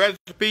put the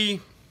recipe.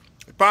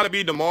 It'll probably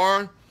be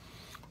tomorrow.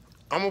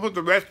 I'm gonna put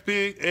the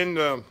recipe in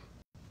the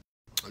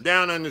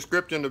down in the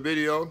description of the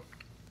video.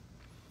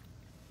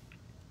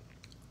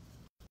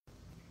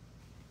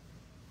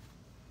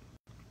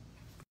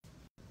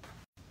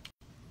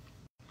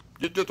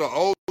 Just an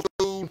old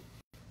school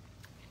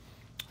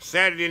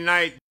Saturday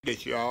night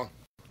dish, y'all.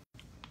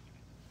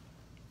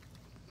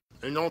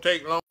 It don't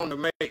take long to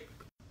make.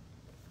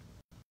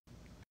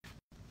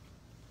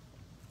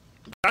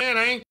 Diane,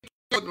 I ain't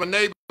with my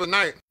neighbor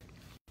tonight.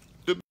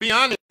 To be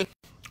honest,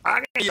 I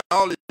can eat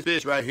all this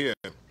fish right here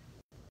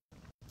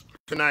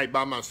tonight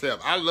by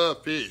myself. I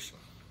love fish,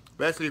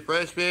 especially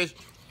fresh fish.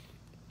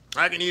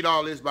 I can eat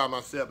all this by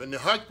myself. And the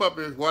hush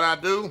puppies, what I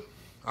do,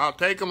 I'll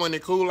take them when they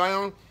cool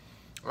down.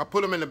 I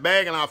put them in the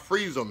bag and I'll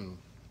freeze them.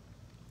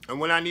 And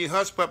when I need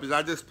hush puppies,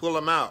 I just pull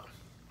them out.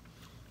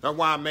 That's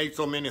why I make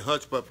so many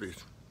hush puppies.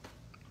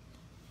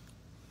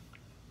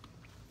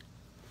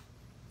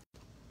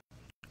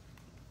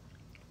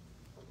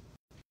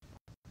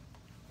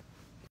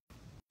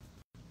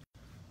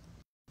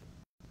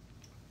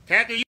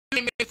 Catfish, you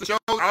didn't miss the show.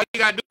 All you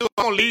gotta do is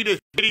I'm gonna leave this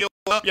video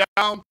up,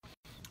 y'all.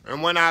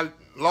 And when I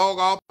log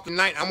off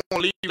tonight, I'm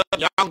gonna leave it up.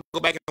 Y'all can go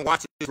back and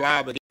watch this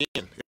live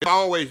again. It'll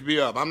always be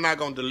up. I'm not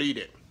gonna delete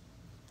it.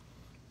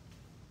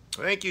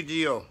 Thank you,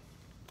 Gio.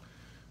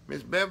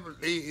 Miss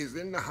Beverly is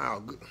in the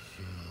house.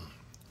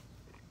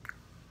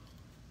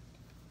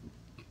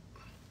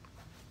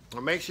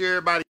 Well, make sure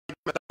everybody give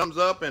me a thumbs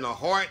up and a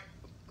heart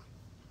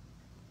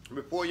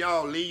before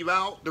y'all leave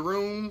out the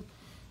room.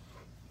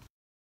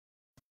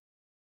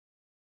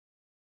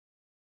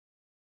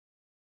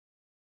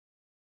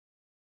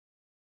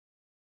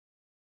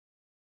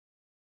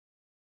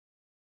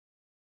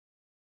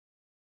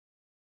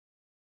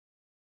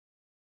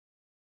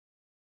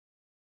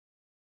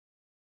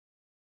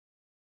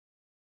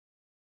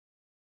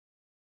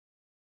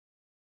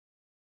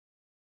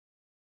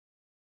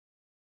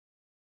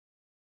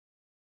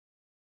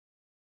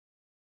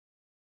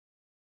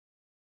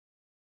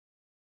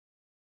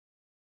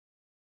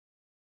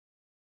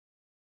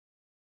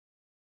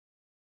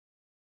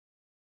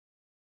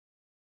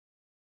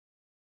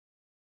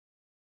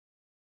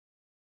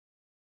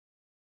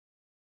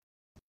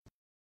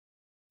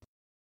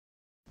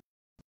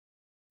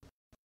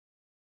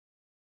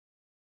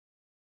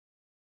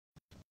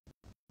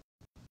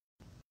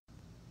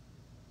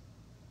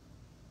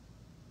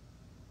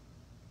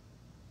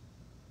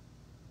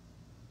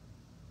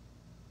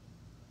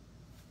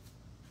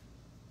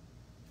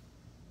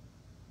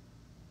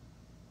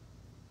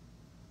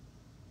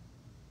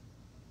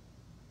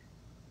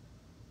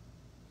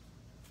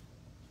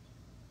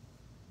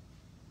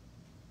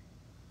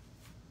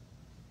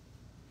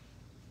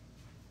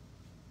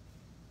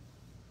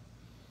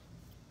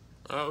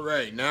 All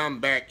right, now I'm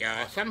back,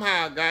 y'all.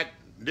 Somehow I got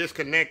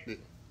disconnected.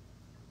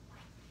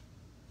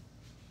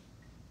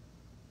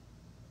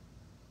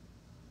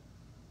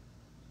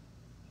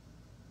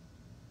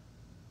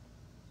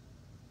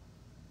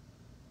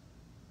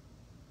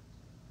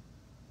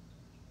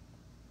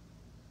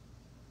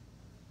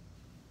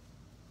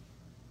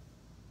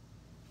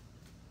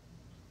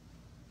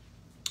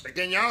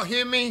 Can y'all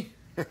hear me?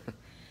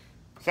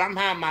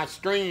 Somehow my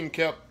stream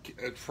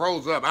it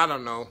froze up. I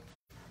don't know.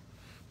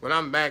 But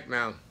I'm back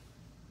now.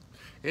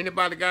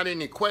 Anybody got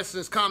any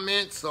questions,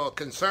 comments, or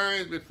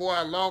concerns before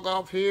I log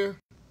off here?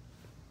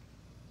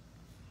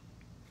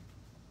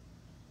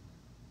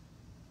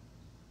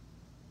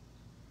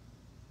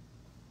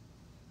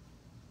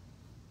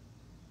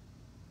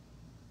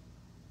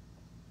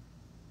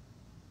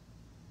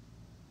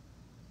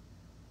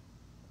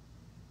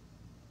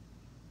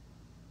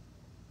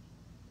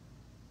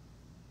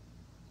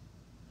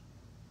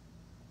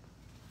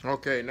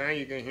 Okay, now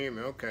you can hear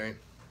me. Okay.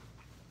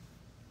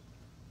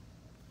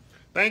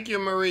 Thank you,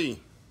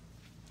 Marie.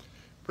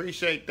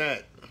 Appreciate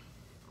that.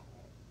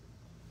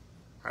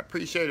 I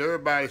appreciate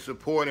everybody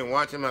supporting,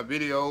 watching my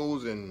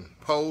videos and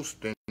posts,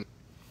 and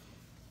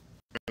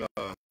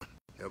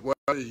whether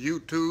it's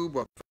YouTube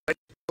or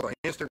Facebook or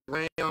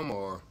Instagram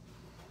or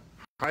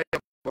however.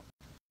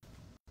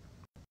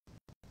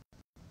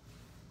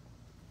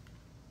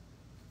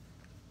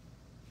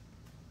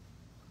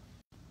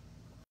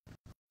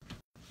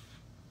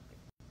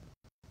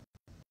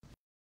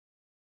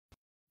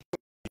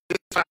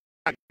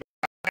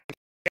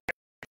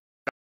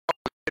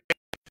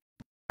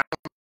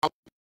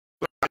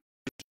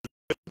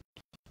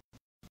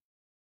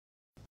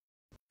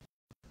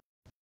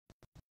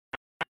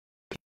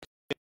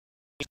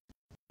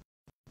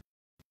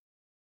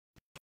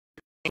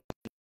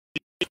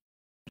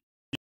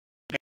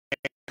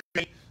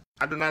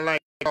 I do not like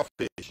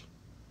catfish.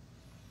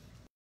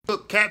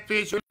 Look,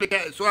 catfish, really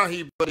cat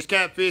Swahili, but it's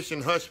catfish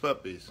and hush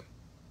puppies.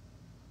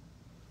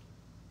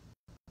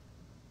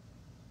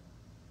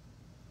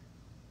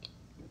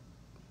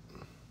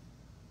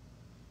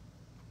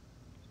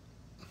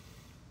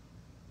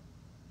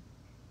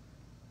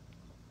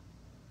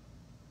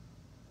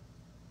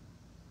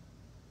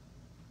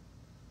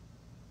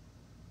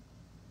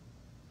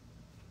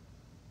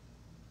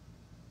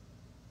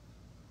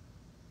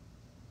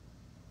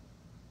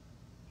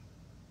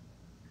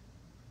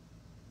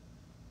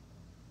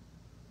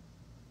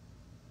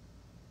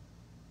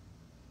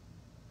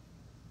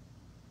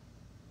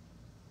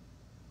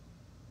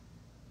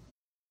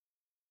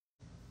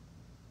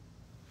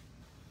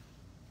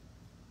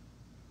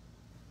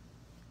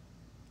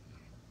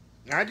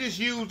 I just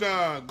use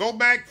go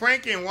back,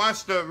 Frankie, and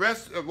watch the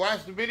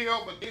watch the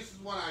video. But this is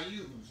what I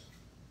use.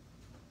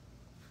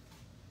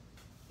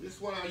 This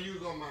is what I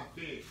use on my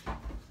fish.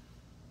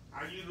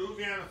 I use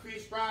Louisiana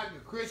fish fry,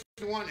 the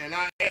crispy one, and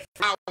I add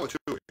flour to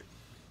it.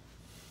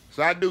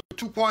 So I do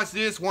 2 parts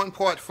this, 1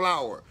 part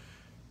flour,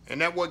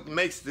 and that what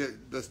makes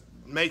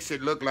makes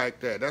it look like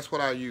that. That's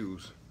what I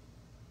use.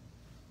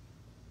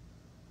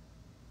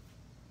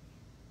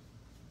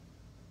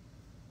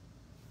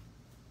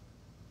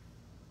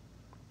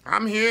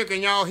 I'm here.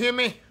 Can y'all hear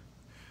me?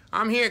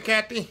 I'm here,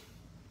 Kathy.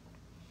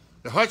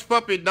 The hush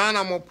puppy done.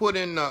 I'm gonna put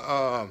in the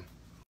I'm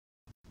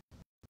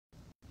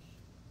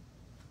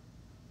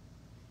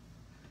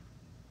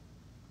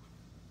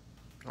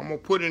gonna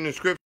put in the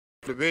script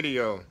of the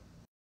video.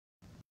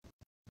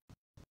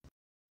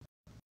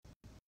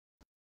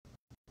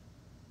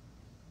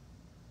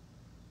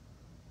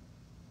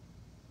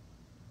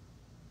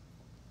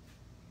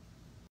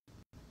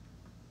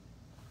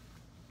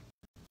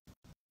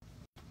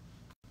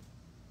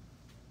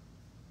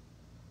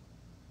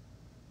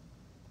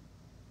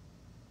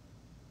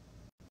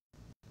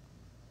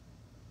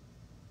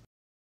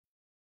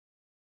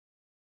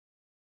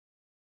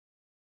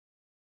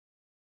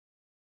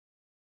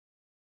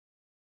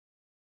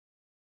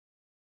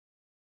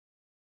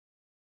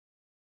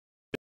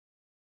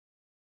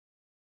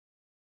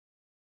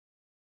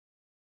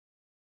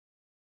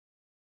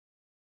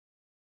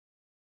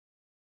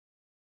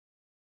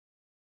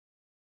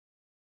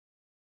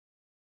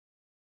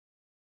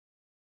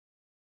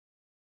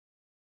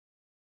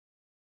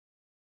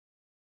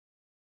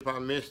 If I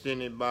missed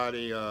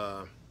anybody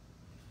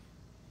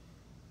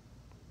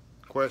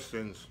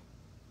questions.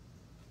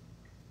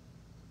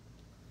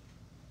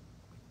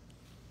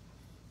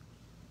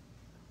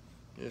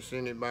 Is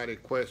anybody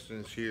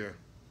questions here?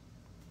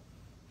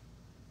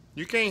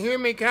 You can't hear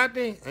me,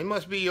 Kathy? It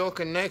must be your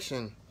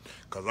connection,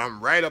 because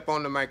I'm right up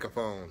on the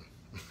microphone.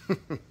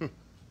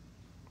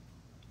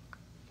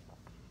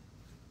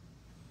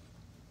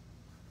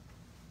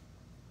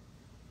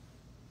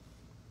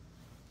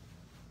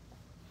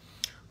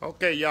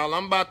 Okay, y'all,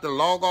 I'm about to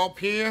log off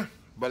here,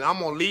 but I'm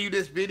going to leave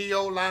this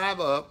video live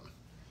up,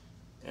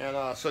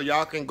 and so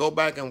y'all can go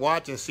back and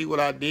watch and see what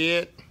I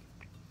did,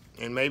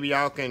 and maybe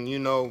y'all can, you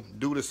know,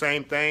 do the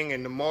same thing.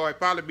 And tomorrow, it'll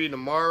probably be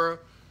tomorrow,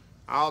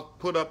 I'll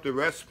put up the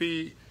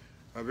recipe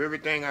of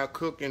everything I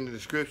cook in the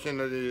description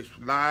of this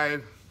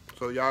live,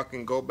 so y'all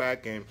can go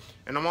back and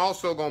I'm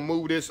also gonna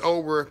move this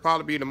over,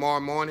 probably be tomorrow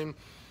morning.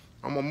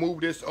 I'm gonna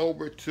move this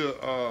over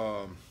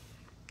to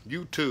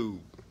YouTube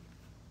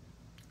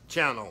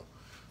channel,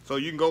 so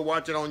you can go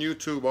watch it on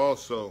YouTube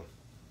also.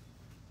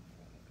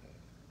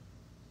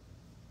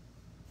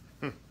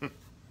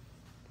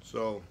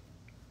 So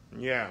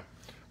yeah,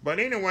 but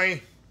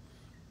anyway,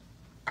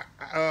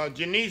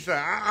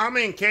 Janisa, I'm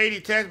in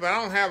Katy, Texas, but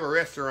I don't have a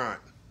restaurant.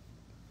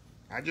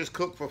 I just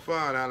cook for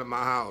fun out of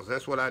my house.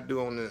 That's what I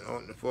do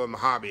for my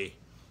hobby.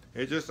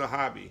 It's just a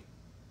hobby.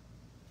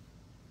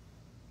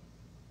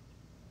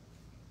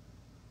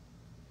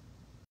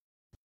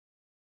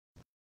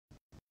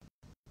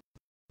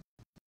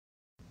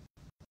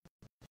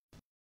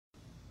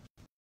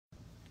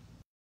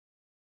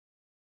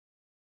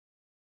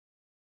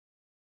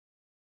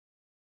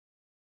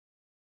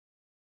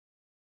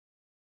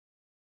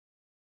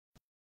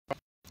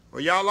 Well,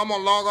 y'all, I'm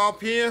gonna log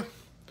off here,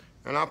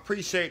 And I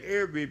appreciate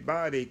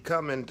everybody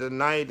coming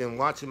tonight and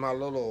watching my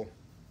little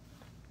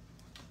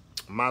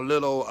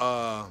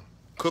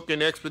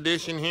cooking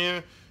expedition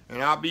here.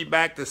 And I'll be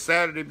back this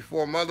Saturday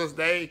before Mother's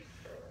Day.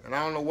 And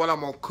I don't know what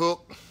I'm gonna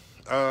cook,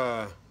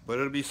 but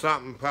it'll be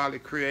something probably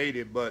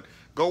creative. But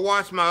go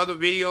watch my other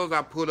videos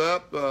I put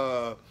up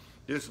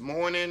this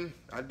morning.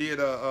 I did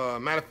a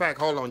matter of fact,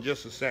 hold on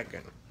just a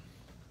second.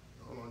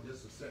 Hold on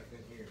just a second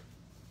here.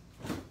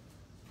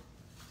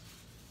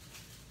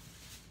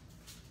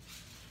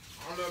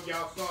 I don't know if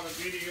y'all saw the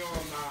video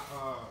on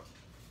my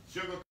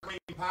sugar cream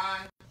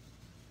pie,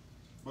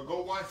 but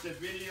go watch that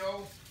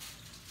video.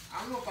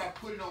 I don't know if I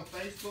put it on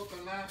Facebook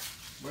or not,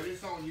 but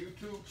it's on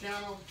YouTube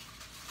channel.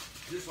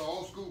 This is an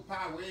old school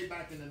pie, way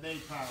back in the day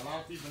pie. A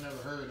lot of people never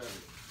heard of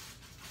it.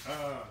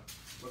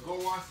 But go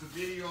watch the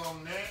video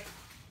on that.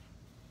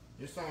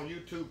 It's on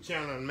YouTube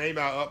channel, and maybe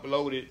I'll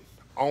upload it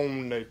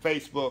on the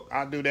Facebook.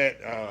 I'll do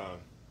that.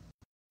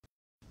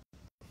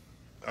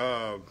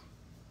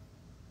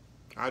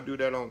 I'll do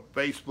that on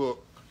Facebook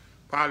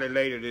probably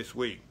later this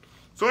week.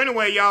 So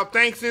anyway, y'all,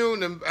 thanks you.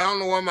 I don't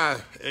know why my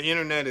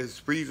internet is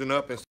freezing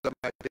up and stuff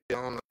like that.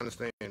 I don't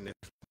understand this.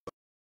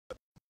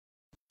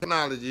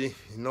 Technology,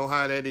 you know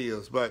how that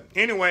is. But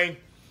anyway,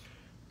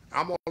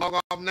 I'm going to log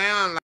off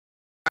now.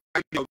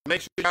 And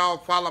make sure y'all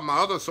follow my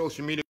other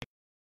social media.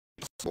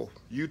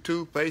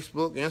 YouTube,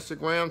 Facebook,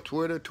 Instagram,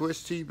 Twitter, Twitch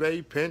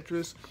TV,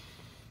 Pinterest,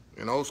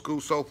 and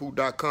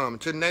oldschoolsoulfood.com.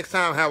 Until next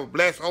time, have a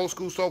blessed Old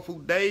School Soul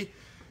Food Day.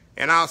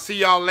 And I'll see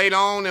y'all later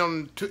on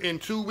in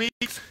 2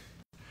 weeks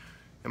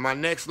in my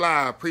next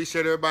live.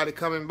 Appreciate everybody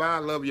coming by.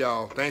 Love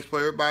y'all. Thanks for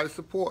everybody's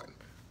support.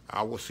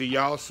 I will see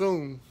y'all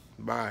soon.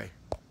 Bye.